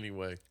kill you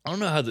anyway. I don't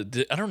know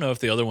I don't know if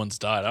the other ones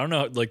died. I don't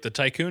know, like the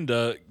tycoon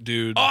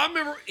dude. Oh, I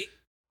remember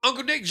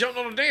Uncle Nick jumped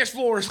on the dance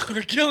floor and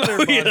started killing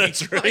everybody. yeah,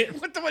 that's right.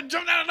 Like, what the fuck,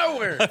 jumped out of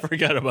nowhere. I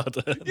forgot about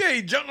that. Yeah,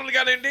 he jumped on the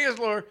goddamn dance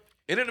floor,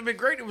 and it'd have been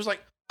great. It was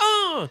like,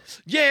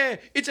 yeah,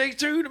 it takes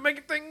two to make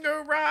a thing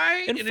go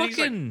right. And then he's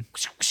fucking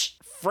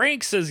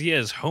Frank says he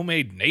has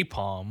homemade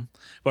napalm,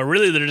 but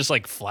really they're just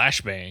like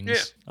flashbangs. Yeah.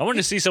 I wanted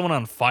to see someone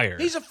on fire.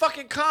 He's a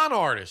fucking con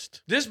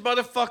artist. This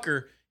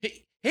motherfucker,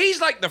 he's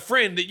like the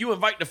friend that you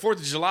invite to 4th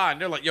of July, and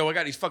they're like, yo, I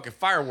got these fucking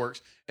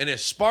fireworks, and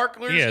there's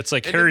sparklers. Yeah, it's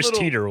like and them Harris little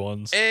Teeter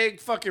ones.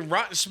 Egg fucking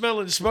rotten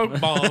smelling smoke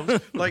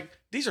bombs. Like,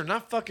 these are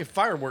not fucking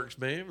fireworks,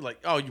 man. Like,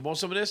 oh, you want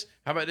some of this?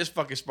 How about this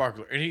fucking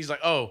sparkler? And he's like,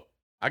 oh,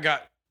 I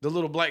got the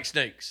little black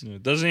snakes.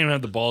 It doesn't even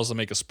have the balls to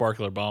make a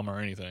sparkler bomb or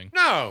anything.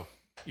 No,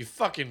 you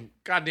fucking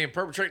goddamn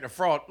perpetrating a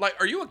fraud. Like,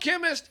 are you a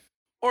chemist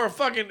or a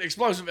fucking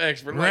explosive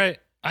expert? Like, Right?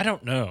 I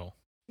don't know.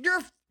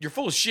 You're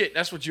full of shit.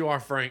 That's what you are,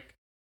 Frank.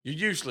 You're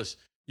useless.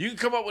 You can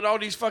come up with all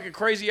these fucking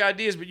crazy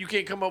ideas, but you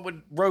can't come up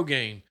with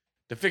Rogaine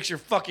to fix your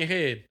fucking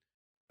head.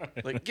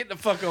 Like, get the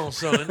fuck on,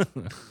 son.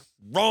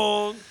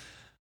 Wrong.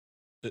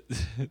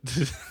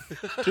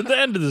 The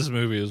end of this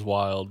movie is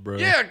wild, bro.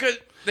 Yeah, because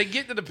they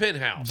get to the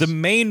penthouse. The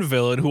main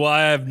villain, who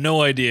I have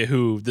no idea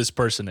who this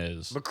person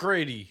is.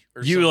 McCready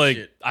or You some like,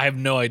 shit. I have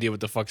no idea what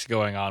the fuck's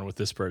going on with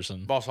this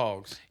person. Boss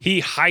Hogs. He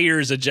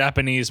hires a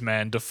Japanese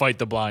man to fight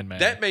the blind man.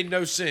 That made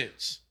no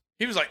sense.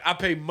 He was like, I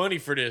paid money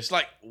for this.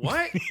 Like,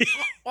 what?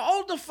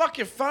 Hold the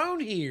fucking phone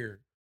here.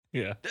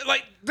 Yeah.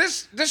 Like,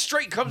 this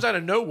straight comes out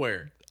of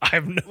nowhere. I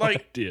have no Like-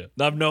 idea.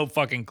 I have no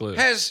fucking clue.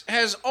 Has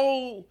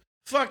old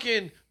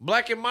fucking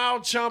Black and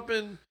Mild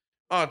chomping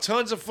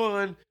tons of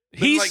fun. Been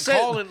He like said-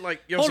 calling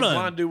like, yo, Hold some on.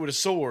 blind dude with a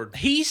sword.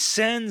 He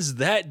sends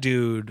that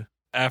dude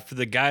after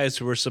the guys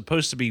who were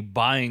supposed to be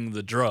buying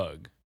the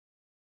drug.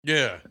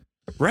 Yeah.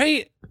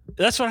 Right?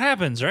 That's what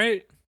happens,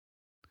 right?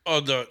 Oh,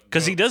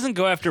 Because he doesn't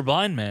go after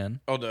blind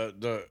man. Oh,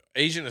 the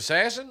Asian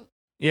assassin?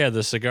 Yeah,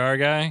 the cigar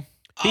guy.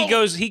 Oh.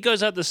 He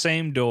goes out the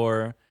same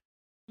door.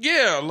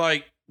 Yeah,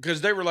 like, because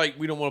they were like,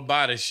 we don't want to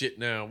buy this shit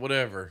now,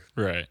 whatever.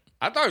 Right.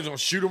 I thought he was going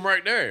to shoot him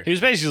right there. He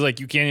was basically like,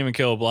 you can't even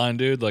kill a blind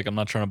dude. Like, I'm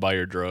not trying to buy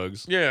your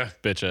drugs, Yeah.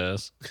 bitch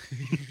ass.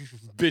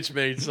 Bitch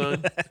made,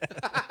 son.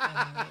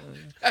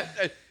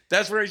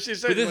 That's where he should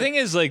say But the like, thing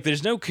is, like,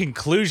 there's no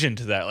conclusion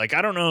to that. Like,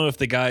 I don't know if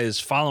the guy is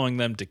following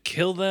them to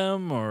kill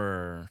them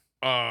or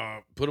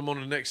put him on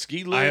the next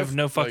ski lift. I have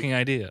no Like, fucking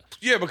idea.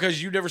 yeah,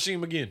 because you never see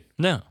him again.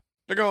 No.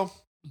 They're gone.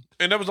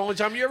 And that was the only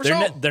time you ever saw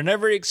him. They're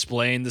never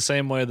explained the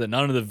same way that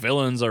none of the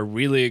villains are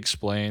really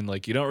explained.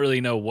 Like, you don't really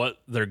know what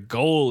their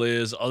goal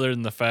is other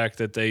than the fact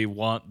that they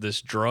want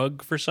this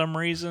drug for some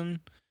reason.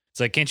 It's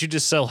like, can't you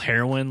just sell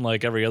heroin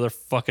like every other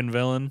fucking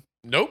villain?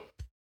 Nope.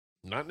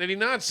 Not in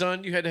 89,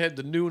 son. You had to have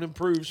the new and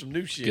improved, some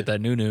new shit. Get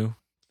that new.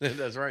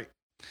 That's right.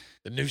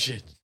 The new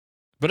shit.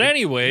 But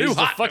anyways, New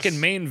the hotness. fucking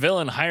main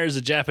villain hires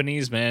a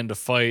Japanese man to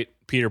fight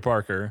Peter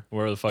Parker,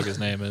 wherever the fuck his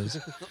name is.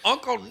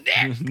 Uncle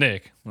Nick,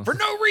 Nick. for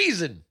no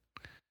reason.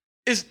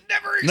 It's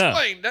never No.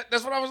 explained.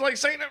 That's what I was like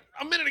saying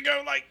a minute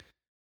ago. Like,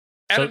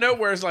 out So- of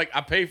nowhere, it's like,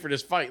 I paid for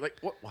this fight. Like,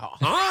 what?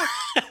 Huh?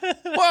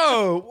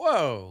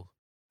 Whoa.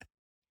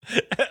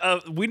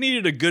 We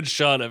needed a good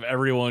shot of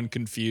everyone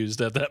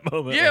confused at that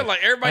moment. Yeah, like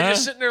everybody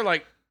just huh? sitting there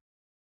like,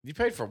 you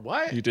paid for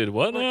what? You did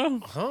what Like, now?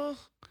 huh?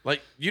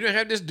 Like, you didn't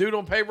have this dude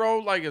on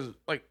payroll? Like,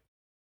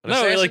 An No,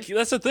 assassin? like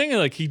that's the thing.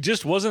 Like he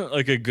just wasn't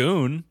like a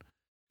goon.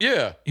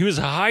 yeah. He was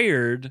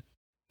hired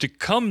to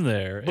come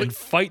there But- and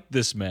fight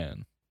this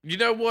man. You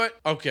know what?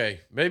 Okay,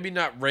 maybe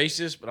not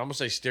racist, but I'm gonna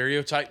say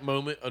stereotype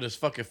moment of this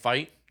fucking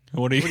fight.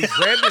 What do When he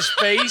grabbed his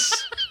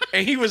face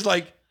and he was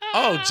like,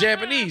 "Oh,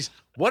 Japanese."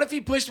 What if he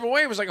pushed him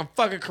away and was like, "I'm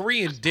fucking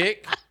Korean,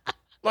 dick"?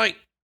 Like,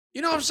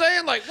 you know what I'm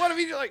saying? Like, what if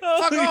he like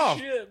fuck off?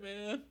 shit,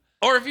 man!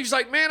 Or if he's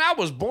like, "Man, I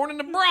was born in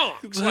the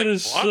Bronx." That Like,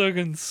 is what?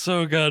 fucking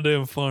so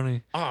goddamn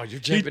funny. Oh, you're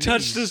He Japanese.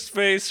 touched his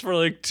face for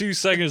like 2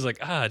 seconds, like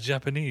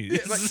Japanese. Yeah,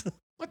 like-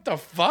 What the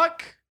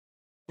fuck?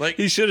 Like,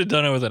 He should have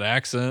done it with an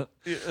accent.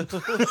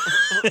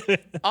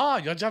 oh,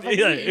 you're Japanese.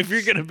 Yeah, if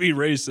you're gonna be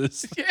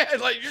racist. yeah,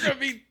 like you're gonna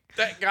be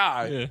that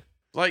guy. Yeah.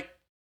 Like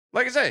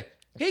I say,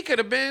 he could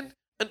have been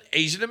an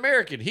Asian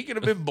American. He could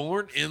have been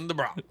born in the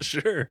Bronx.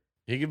 Sure.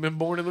 He could have been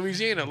born in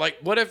Louisiana. Like,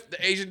 what if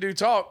the Asian dude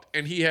talked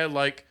and he had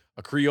like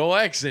a Creole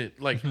accent?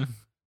 Like,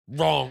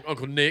 wrong,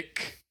 Uncle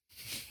Nick.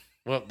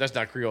 Well, that's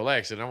not Creole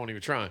accent. I won't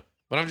even try.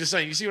 But I'm just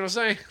saying, you see what I'm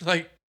saying?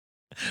 Like,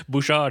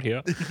 Bouchard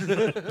here.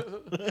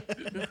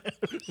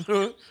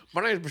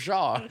 my name's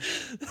Bashar.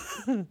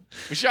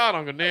 Bashar,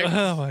 Uncle Nick.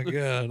 Oh my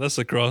god, that's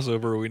the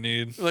crossover we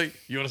need. Like,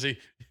 you want to see?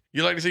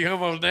 You like to see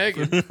homos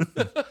naked?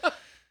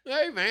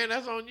 Hey, man,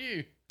 that's on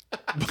you.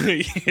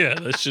 Yeah,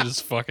 that shit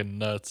is fucking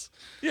nuts.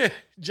 Yeah,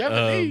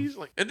 Japanese.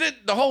 Like, and then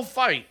the whole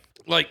fight.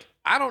 Like,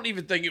 I don't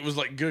even think it was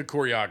like good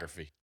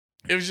choreography.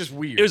 It was just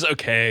weird. It was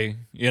okay,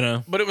 you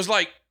know. but it was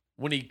like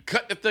when he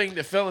cut the thing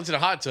that fell into the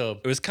hot tub.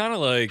 It was kind of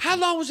like, How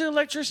long was the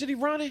electricity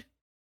running?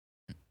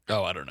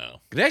 oh, I don't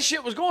know, That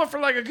shit was going for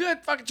like a good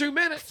fucking 2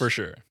 minutes. for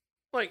sure.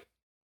 Like,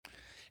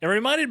 It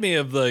reminded me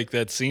of like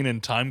that scene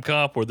in Time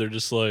Cop where they're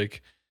just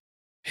like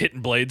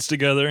hitting blades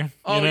together.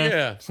 oh you know?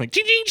 yeah. It's like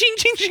ching ching ching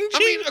ching ching. I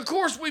mean, of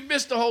course we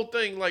missed the whole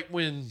thing. Like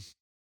when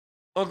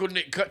Uncle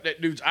Nick cut that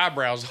dude's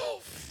eyebrows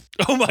off.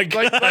 oh my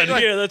god, like-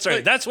 yeah, that's right.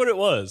 like- That's what it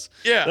was.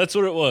 Yeah, That's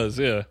what it was.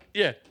 Yeah.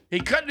 yeah. He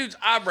cut dude's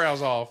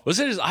eyebrows off. Was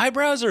it his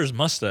eyebrows or his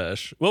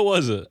mustache? What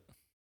was it?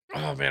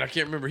 Oh man, I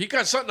can't remember. He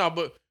cut something off,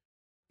 but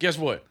guess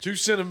what? 2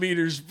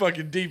 centimeters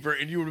fucking deeper,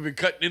 and you would have been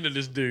cutting into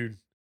this dude.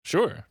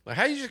 Sure. Like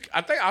how you just?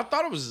 I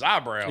thought it was his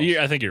eyebrows.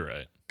 Yeah, I think you're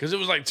right. Because it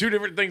was like 2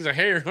 different things of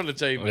hair on the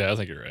table. Yeah, I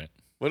think you're right.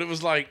 But it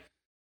was like,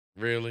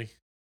 really?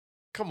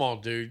 Come on,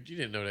 dude. You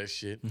didn't know that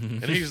shit.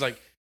 And he was like,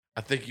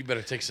 I think you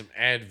better take some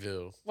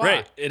Advil. Why?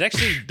 Right. It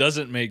actually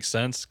doesn't make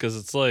sense because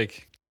it's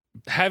like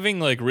having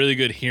like really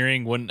good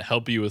hearing wouldn't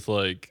help you with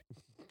like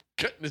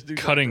Cutting this dude.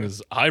 cutting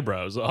his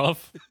eyebrows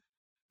off.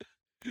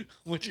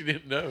 What you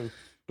didn't know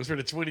was for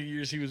the 20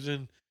 years he was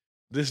in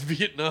this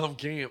Vietnam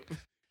camp,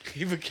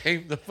 he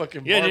became the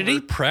fucking Yeah, barber. did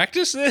he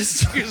practice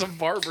this? He was a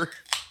barber.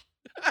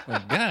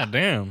 Like, God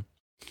damn.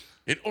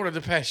 In order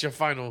to pass your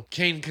final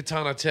cane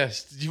katana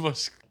test, you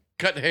must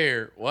cut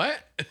hair. What?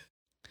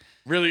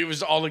 Really, it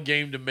was all a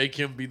game to make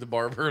him be the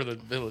barber of the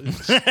village.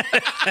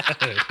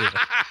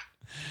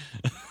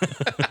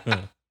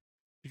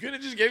 You could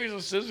have just gave me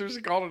some scissors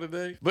and called it a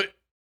day. But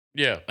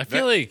yeah, I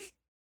feel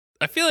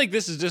like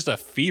this is just a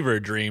fever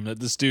dream that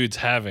this dude's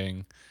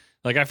having.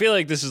 Like I feel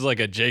like this is like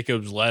a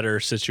Jacob's ladder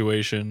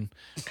situation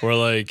where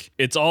like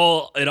it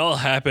all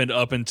happened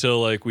up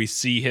until like we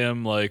see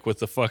him like with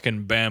the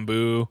fucking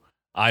bamboo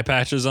eye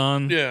patches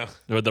on. yeah,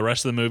 But the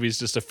rest of the movie's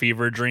just a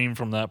fever dream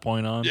from that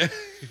point on. yeah,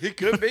 it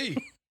could be.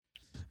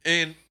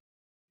 And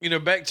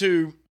back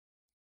to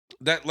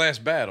that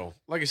last battle.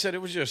 Like I said,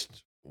 it was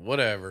just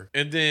whatever.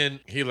 And then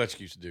he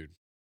electrocutes the dude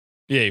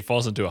Yeah, he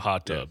falls into a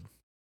hot tub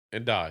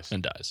and dies.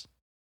 and dies.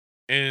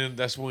 And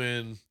that's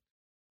when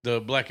the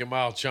Black and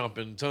Mild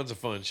chomping Tons of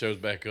Fun shows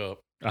back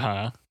up.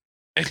 Uh-huh.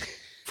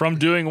 From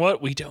doing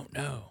what? We don't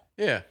know.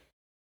 Yeah.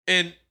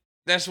 And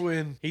that's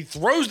when he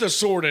throws the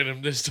sword at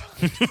him this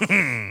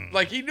time.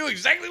 Like he knew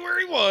exactly where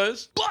he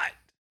was, but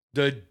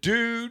the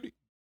dude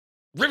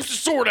rips the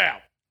sword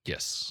out.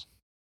 Yes.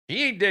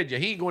 He ain't dead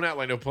yet. He ain't going out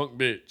like no punk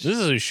bitch. This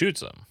is who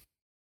shoots him.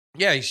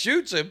 Yeah, he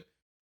shoots him,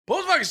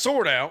 pulls the fucking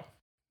sword out,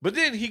 but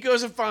then he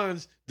goes and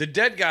finds the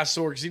dead guy's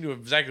sword because he knew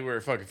exactly where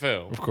it fucking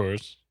fell. Of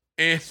course.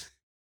 And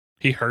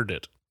He heard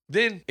it.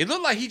 then it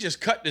looked like he just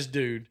cut this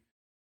dude,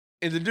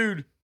 and the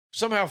dude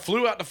somehow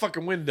flew out the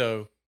fucking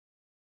window.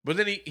 But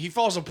then he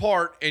falls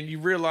apart, and you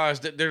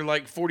realize that they're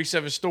like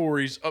 47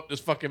 stories up this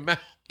fucking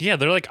mountain. Yeah,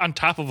 they're like on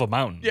top of a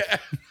mountain. Yeah.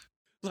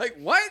 Like,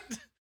 what?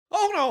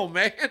 Hold on,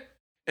 man.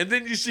 And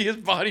then you see his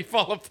body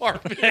fall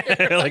apart.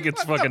 Like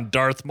it's fucking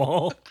Darth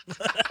Maul.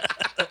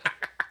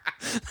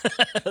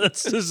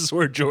 This is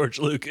where George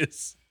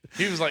Lucas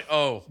He was like,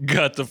 oh.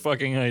 got the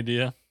fucking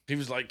idea. He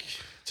was like,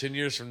 10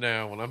 years from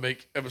now, when I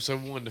make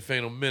episode 1, The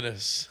Phantom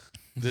Menace,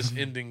 this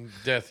ending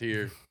death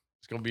here,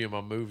 it's going to be in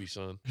my movie,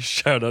 son.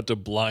 Shout out to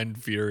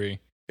Blind Fury.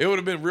 It would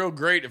have been real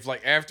great if,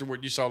 like,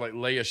 afterward you saw, like,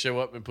 Leia show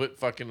up and put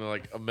fucking,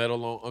 like, a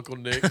medal on Uncle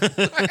Nick.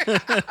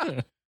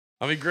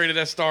 I mean, granted,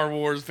 that's Star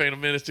Wars, Phantom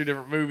Menace, 2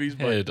 different movies,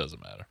 but It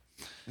doesn't matter.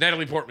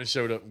 Natalie Portman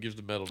showed up and gives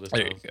the medal this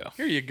There time. you go.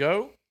 Here you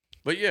go.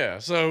 But yeah,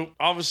 so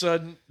all of a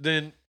sudden,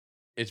 then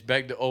it's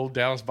back to old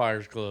Dallas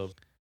Buyers Club.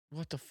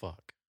 What the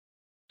fuck?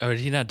 Oh, did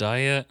he not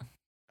die yet?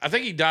 I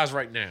think he dies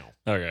right now.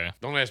 Okay.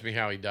 Don't ask me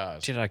how he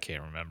dies. Shit, I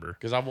can't remember.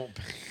 Because I won't.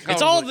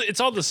 It's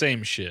all the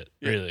same shit,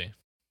 Yeah. really.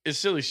 It's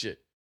silly shit.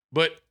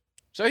 But,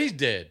 so he's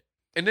dead.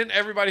 And then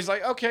everybody's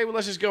like, okay, well,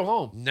 let's just go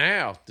home.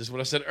 Now, this is what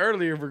I said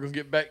earlier. We're going to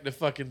get back to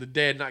fucking the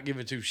dad not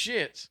giving two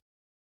shits.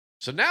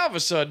 So now, all of a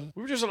sudden,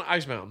 we were just on an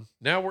ice mountain.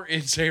 Now we're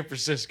in San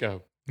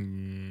Francisco.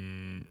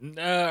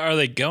 Are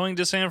they going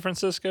to San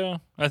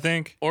Francisco? I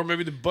think. Or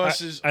maybe the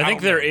buses. I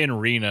think they're in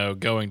Reno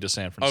going to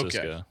San Francisco.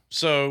 Okay.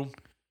 So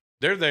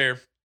they're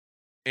there.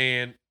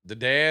 And the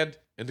dad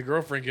and the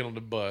girlfriend get on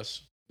the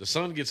bus. The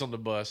son gets on the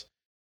bus.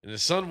 And the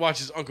son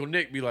watches Uncle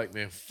Nick be like,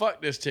 man,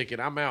 fuck this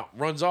ticket. I'm out.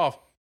 Runs off.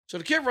 So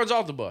the kid runs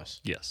off the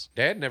bus. Yes.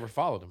 Dad never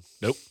followed him.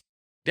 Nope.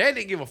 Dad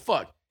didn't give a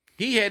fuck.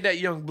 He had that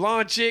young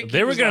blonde chick.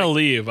 They were going to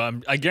leave.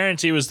 I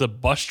guarantee it was the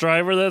bus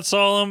driver that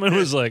saw him and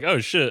was like, oh,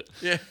 shit.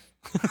 Yeah.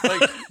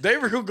 Like, they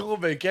were going to go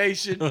on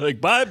vacation. Like,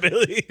 bye,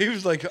 Billy. He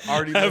was like,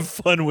 have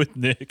fun with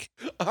Nick.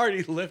 I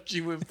already left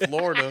you in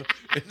Florida,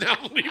 and now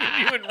I'm leaving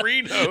you in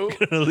Reno. I'm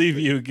going to leave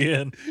you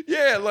again.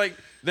 Yeah, like,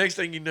 next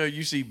thing you know,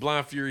 you see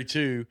Blind Fury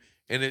 2,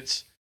 and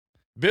it's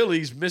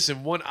Billy's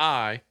missing one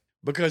eye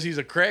because he's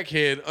a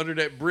crackhead under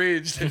that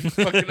bridge that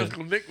fucking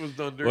Uncle Nick was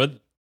under. Well,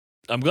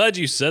 I'm glad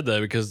you said that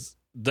because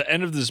the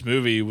end of this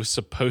movie was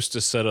supposed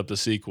to set up the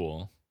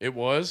sequel. It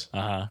was?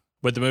 Uh-huh.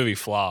 But the movie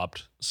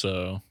flopped,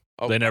 so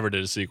they never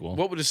did a sequel.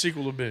 What would the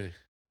sequel have been?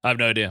 I have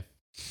no idea.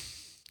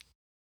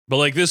 But,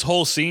 like, this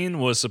whole scene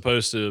was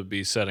supposed to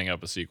be setting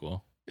up a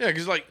sequel. Yeah,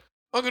 because, like,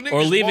 Uncle Nick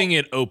or leaving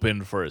it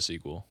open for a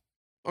sequel.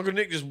 Uncle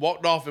Nick just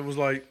walked off and was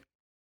like,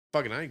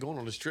 fucking, I ain't going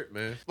on this trip,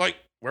 man. Like,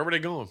 where were they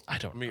going? I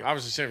don't know.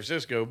 Obviously San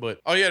Francisco,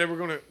 but oh yeah, we're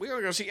gonna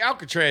go see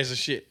Alcatraz and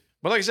shit.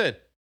 But like I said,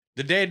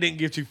 the dad didn't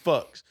give two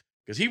fucks.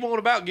 Because he wasn't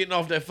about getting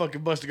off that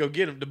fucking bus to go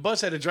get him. The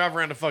bus had to drive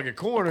around the fucking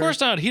corner. Of course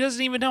not. He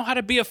doesn't even know how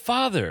to be a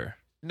father.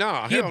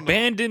 Nah, he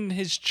abandoned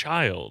his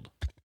child.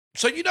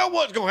 So you know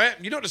what's gonna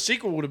happen? You know what the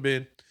sequel would have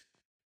been?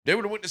 They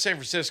would have went to San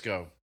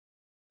Francisco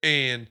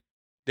and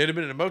they'd have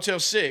been in a Motel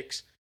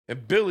 6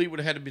 and Billy would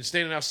have had to been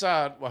standing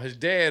outside while his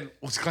dad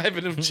was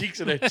clapping them cheeks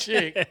of that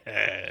chick.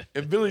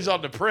 And Billy's all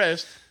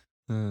depressed.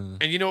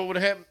 And you know what would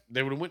have happened?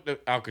 They would have went to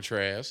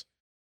Alcatraz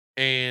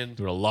and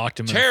would have locked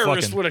him.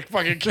 Terrorists would have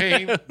fucking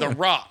came. The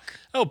Rock.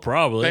 Oh,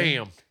 probably.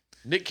 Bam.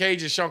 Nick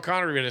Cage and Sean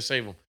Connery would have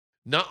saved him.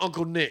 Not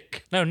Uncle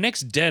Nick. No,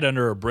 Nick's dead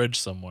under a bridge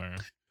somewhere.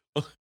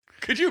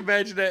 Could you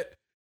imagine that?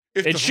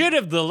 It should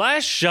have. The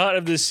last shot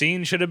of this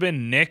scene should have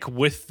been Nick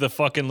with the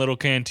fucking little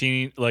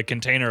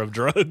container of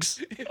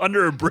drugs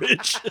under a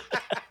bridge.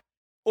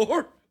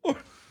 or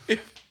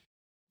if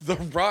The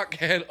Rock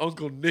had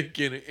Uncle Nick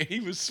in it, and he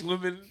was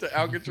swimming to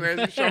Alcatraz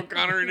with Sean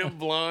Connery and him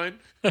blind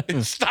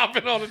and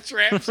stopping all the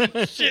traps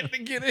and shit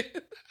to get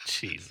in.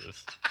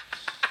 Jesus.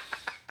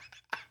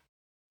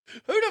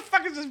 Who the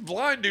fuck is this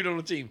blind dude on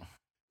the team?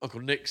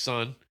 Uncle Nick's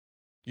son.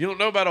 You don't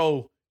know about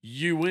old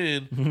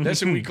UN. That's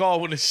who we call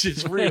when the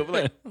shit's real. We're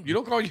like, you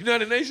don't call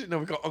United Nations? No,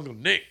 we call Uncle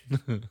Nick.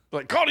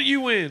 Like, call the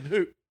UN.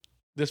 Who?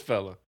 This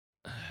fella.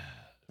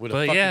 With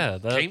a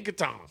fucking cane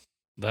katana.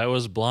 That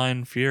was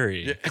Blind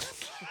Fury. Yeah.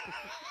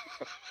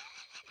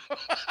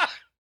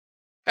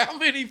 How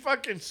many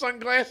fucking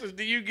sunglasses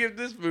do you give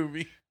this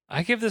movie?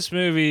 I give this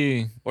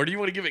movie... Or do you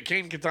want to give it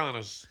cane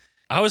katanas?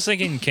 I was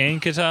thinking cane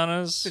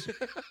katanas.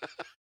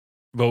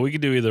 But we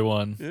could do either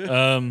one.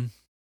 Yeah.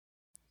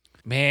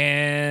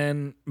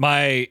 Man,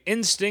 my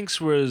instincts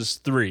was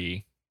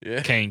 3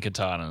 Yeah. cane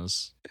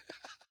katanas.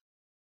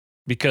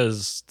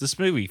 Because this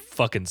movie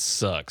fucking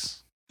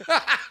sucks.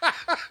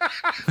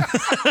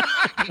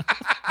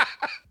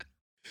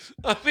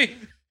 I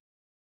mean,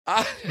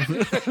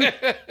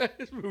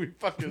 this movie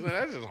fucking,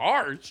 that's just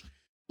harsh.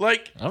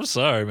 Like, I'm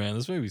sorry, man.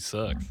 This movie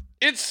sucks.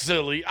 it's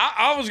silly.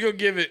 I was gonna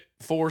give it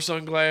 4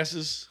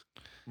 sunglasses,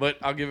 but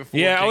I'll give it 4.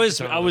 Yeah, cane I was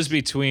katanas.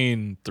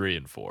 between 3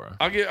 and 4.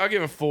 I'll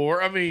give it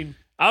 4. I mean,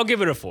 I'll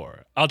give it a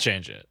 4. I'll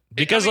change it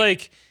because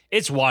like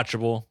it's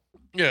watchable.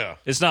 yeah.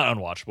 It's not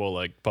unwatchable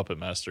like Puppet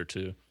Master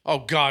 2. Oh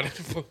God,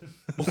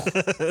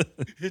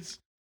 it's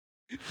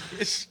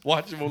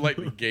watchable like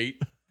the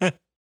Gate.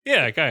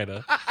 Yeah, kind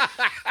of.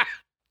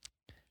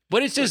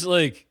 But it's just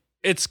like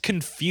it's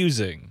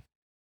confusing.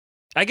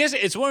 I guess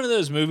it's one of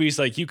those movies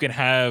like you can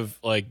have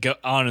like go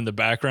on in the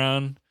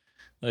background,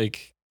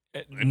 like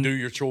And do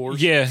your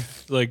chores. yeah,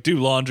 like do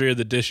laundry or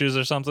the dishes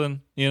or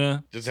something. You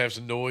know? Just have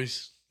some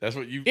noise. That's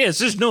what you. Yeah, it's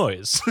just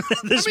noise.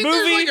 This I mean,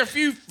 movie, there's like a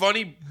few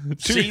funny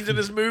scenes in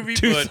this movie,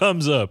 2 but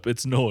thumbs up.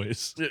 It's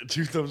noise. yeah,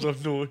 2 thumbs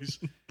up noise.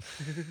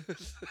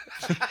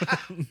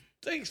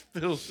 Thanks,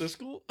 Phil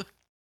Siskel.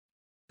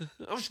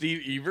 I'm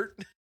Steve Ebert.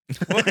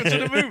 Welcome to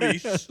the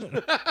movies.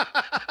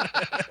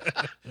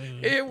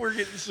 And we're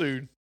getting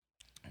sued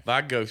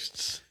by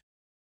ghosts.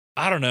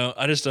 I don't know.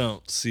 I just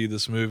don't see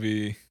this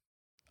movie.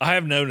 I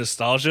have no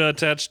nostalgia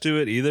attached to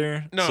it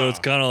either. No. So it's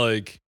kind of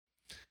like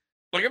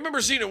Like, I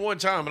remember seeing it one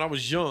time and I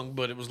was young,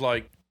 but it was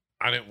like,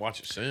 I didn't watch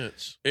it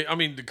since. I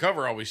mean, the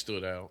cover always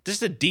stood out. just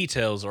the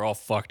details are all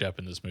fucked up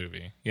in this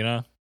movie, you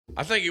know?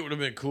 I think it would have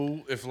been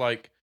cool if,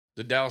 like,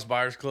 the Dallas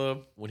Buyers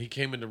Club, when he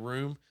came in the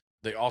room,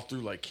 they all threw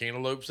like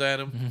cantaloupes at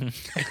him,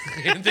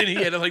 and then he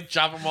had to like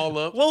chop them all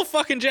up. Well,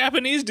 fucking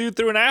Japanese dude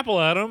threw an apple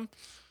at him.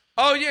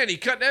 Oh yeah, and he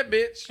cut that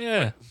bitch.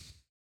 Yeah.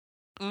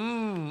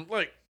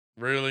 Like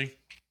really,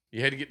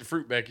 you had to get the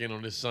fruit back in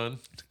on this, son.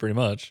 Pretty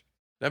much.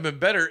 That'd been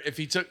better if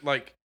he took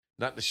like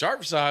not the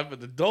sharp side, but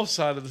the dull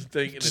side of the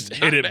thing, and Just then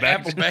hit knocked it the back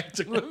apple to- back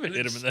to him and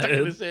hit him in stuck the it in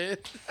head. his head.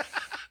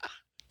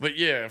 But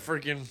yeah,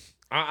 freaking,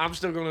 I'm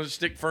still gonna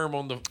stick firm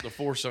on the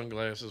 4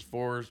 sunglasses,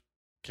 4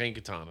 cane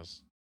katanas.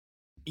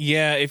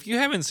 Yeah, if you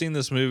haven't seen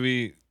this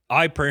movie,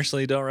 I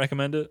personally don't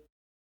recommend it.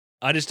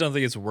 I just don't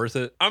think it's worth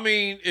it. I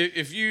mean,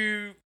 if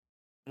you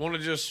want to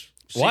just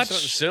see Watch-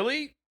 something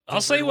silly, I'll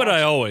feel free say to what watch I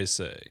it. always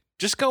say.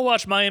 Just go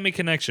watch Miami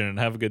Connection and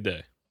have a good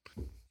day.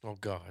 Oh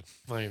God,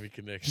 Miami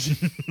Connection,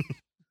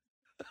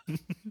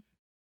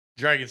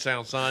 Dragon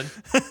Sound, son.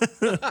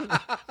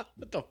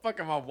 What the fuck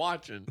am I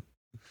watching?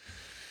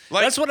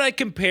 Like That's what I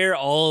compare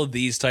all of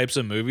these types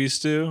of movies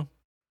to.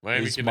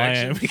 Miami is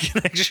Connection. Miami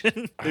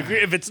Connection.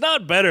 If it's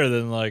not better,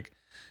 then like,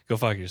 go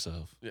fuck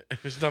yourself. Yeah,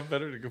 it's not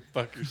better to go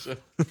fuck yourself.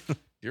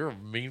 You're a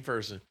mean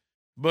person.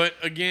 But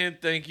again,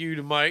 thank you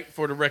to Mike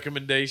for the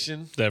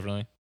recommendation.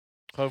 Definitely.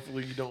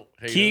 Hopefully you don't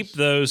hate Keep us.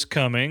 those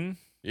coming.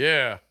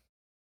 Yeah.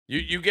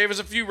 You gave us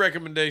a few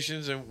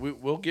recommendations, and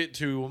we'll get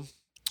to them.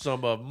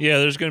 Some of them. Yeah,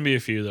 there's going to be a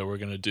few that we're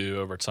going to do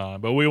over time,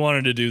 but we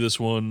wanted to do this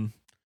one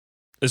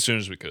as soon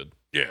as we could.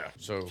 Yeah.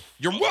 So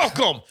you're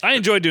welcome. I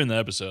enjoyed doing the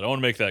episode. I want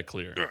to make that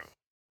clear. Yeah.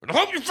 And I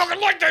hope you fucking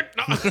like that.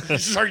 No.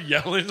 Start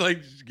yelling,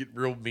 like just get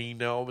real mean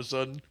now all of a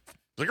sudden.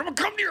 Like, I'm gonna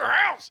come to your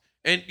house.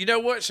 And you know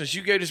what? Since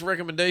you gave this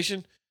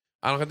recommendation,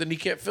 I don't have to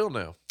kneecap Phil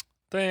now.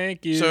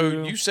 Thank you.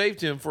 So you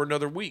saved him for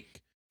another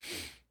week.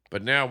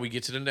 But now we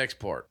get to the next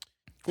part.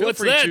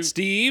 What's that,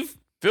 Steve?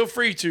 Feel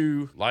free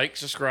to like,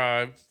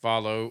 subscribe,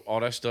 follow, all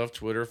that stuff,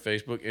 Twitter,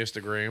 Facebook,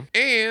 Instagram,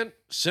 and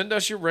send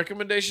us your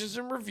recommendations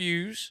and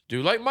reviews.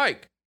 Do like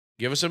Mike.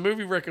 Give us a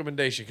movie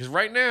recommendation, because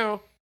right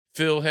now,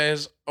 Phil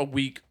has a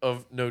week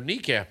of no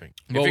kneecapping.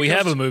 Well, we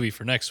have a movie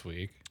for next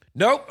week.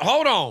 Nope.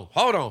 Hold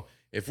on.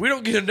 If we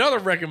don't get another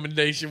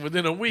recommendation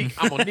within a week,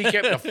 I'm going to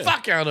kneecap the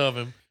fuck out of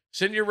him.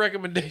 Send your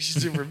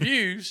recommendations and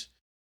reviews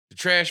to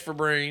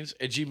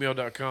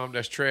trashforbrains@gmail.com.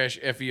 That's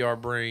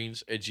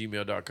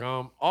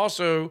trashferbrains@gmail.com.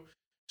 Also,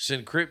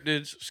 send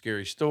cryptids,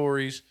 scary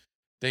stories,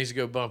 things that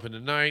go bump in the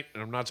night.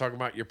 And I'm not talking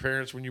about your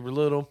parents when you were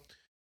little.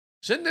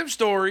 Send them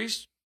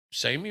stories.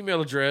 Same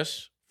email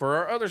address for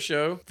our other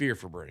show, Fear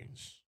for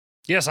Brains.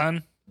 Yes,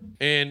 son.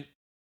 And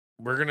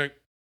we're going to,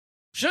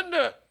 shouldn't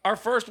our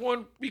first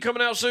one be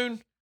coming out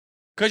soon?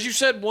 Because you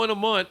said one a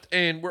month,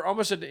 and we're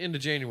almost at the end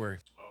of January.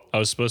 I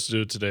was supposed to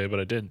do it today, but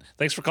I didn't.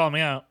 Thanks for calling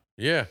me out.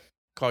 Yeah,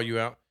 call you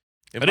out.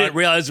 And I didn't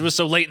realize it was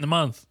so late in the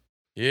month.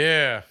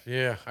 Yeah.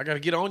 I got to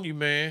get on you,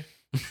 man.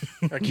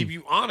 I keep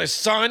you honest,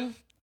 son.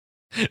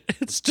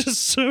 It's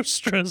just so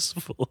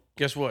stressful.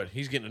 Guess what?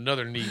 He's getting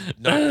another knee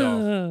knocked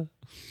off.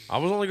 I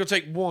was only going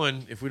to take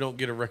one if we don't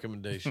get a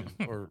recommendation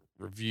or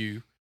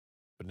review,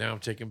 but now I'm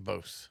taking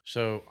both.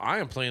 So I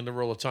am playing the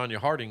role of Tanya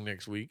Harding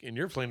next week, and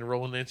you're playing the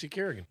role of Nancy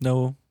Kerrigan.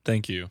 No,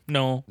 thank you.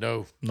 No.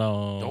 No,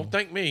 don't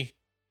thank me.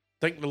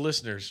 Thank the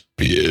listeners.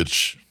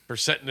 Bitch. For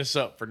setting this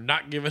up, for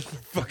not giving a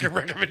fucking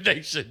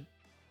recommendation.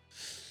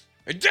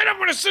 And then I'm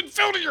going to send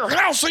Phil to your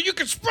house so you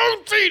can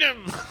spoon feed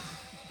him.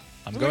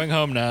 I'm going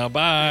home now.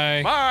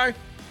 Bye. Bye.